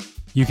Radio.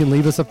 You can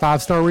leave us a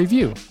 5-star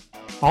review.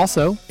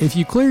 Also, if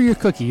you clear your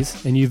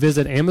cookies and you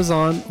visit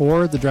Amazon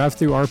or the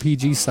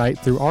DriveThruRPG site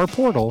through our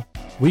portal,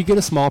 we get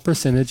a small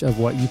percentage of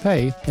what you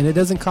pay, and it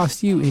doesn't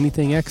cost you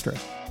anything extra.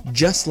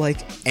 Just like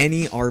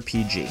any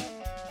RPG,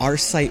 our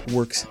site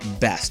works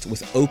best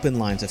with open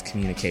lines of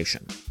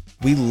communication.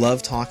 We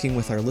love talking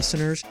with our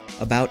listeners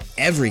about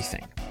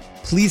everything.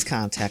 Please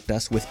contact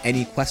us with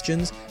any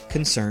questions,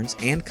 concerns,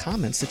 and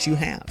comments that you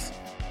have.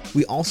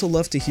 We also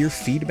love to hear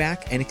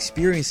feedback and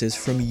experiences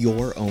from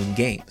your own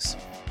games.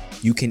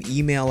 You can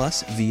email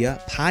us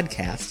via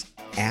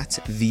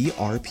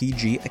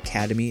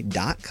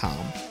podcast@therpgacademy.com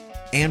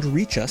and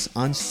reach us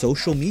on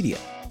social media,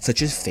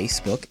 such as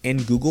Facebook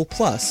and Google+,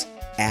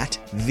 at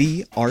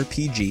The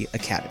RPG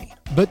Academy.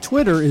 But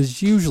Twitter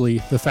is usually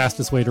the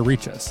fastest way to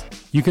reach us.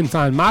 You can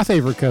find my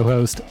favorite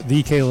co-host,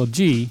 The Caleb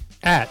G,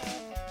 at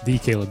The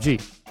Caleb G.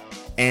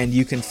 And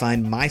you can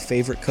find my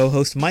favorite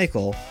co-host,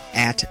 Michael,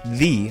 at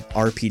The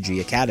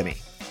RPG Academy.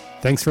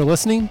 Thanks for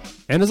listening,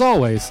 and as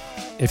always,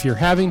 if you're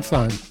having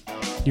fun,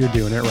 you're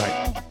doing it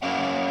right.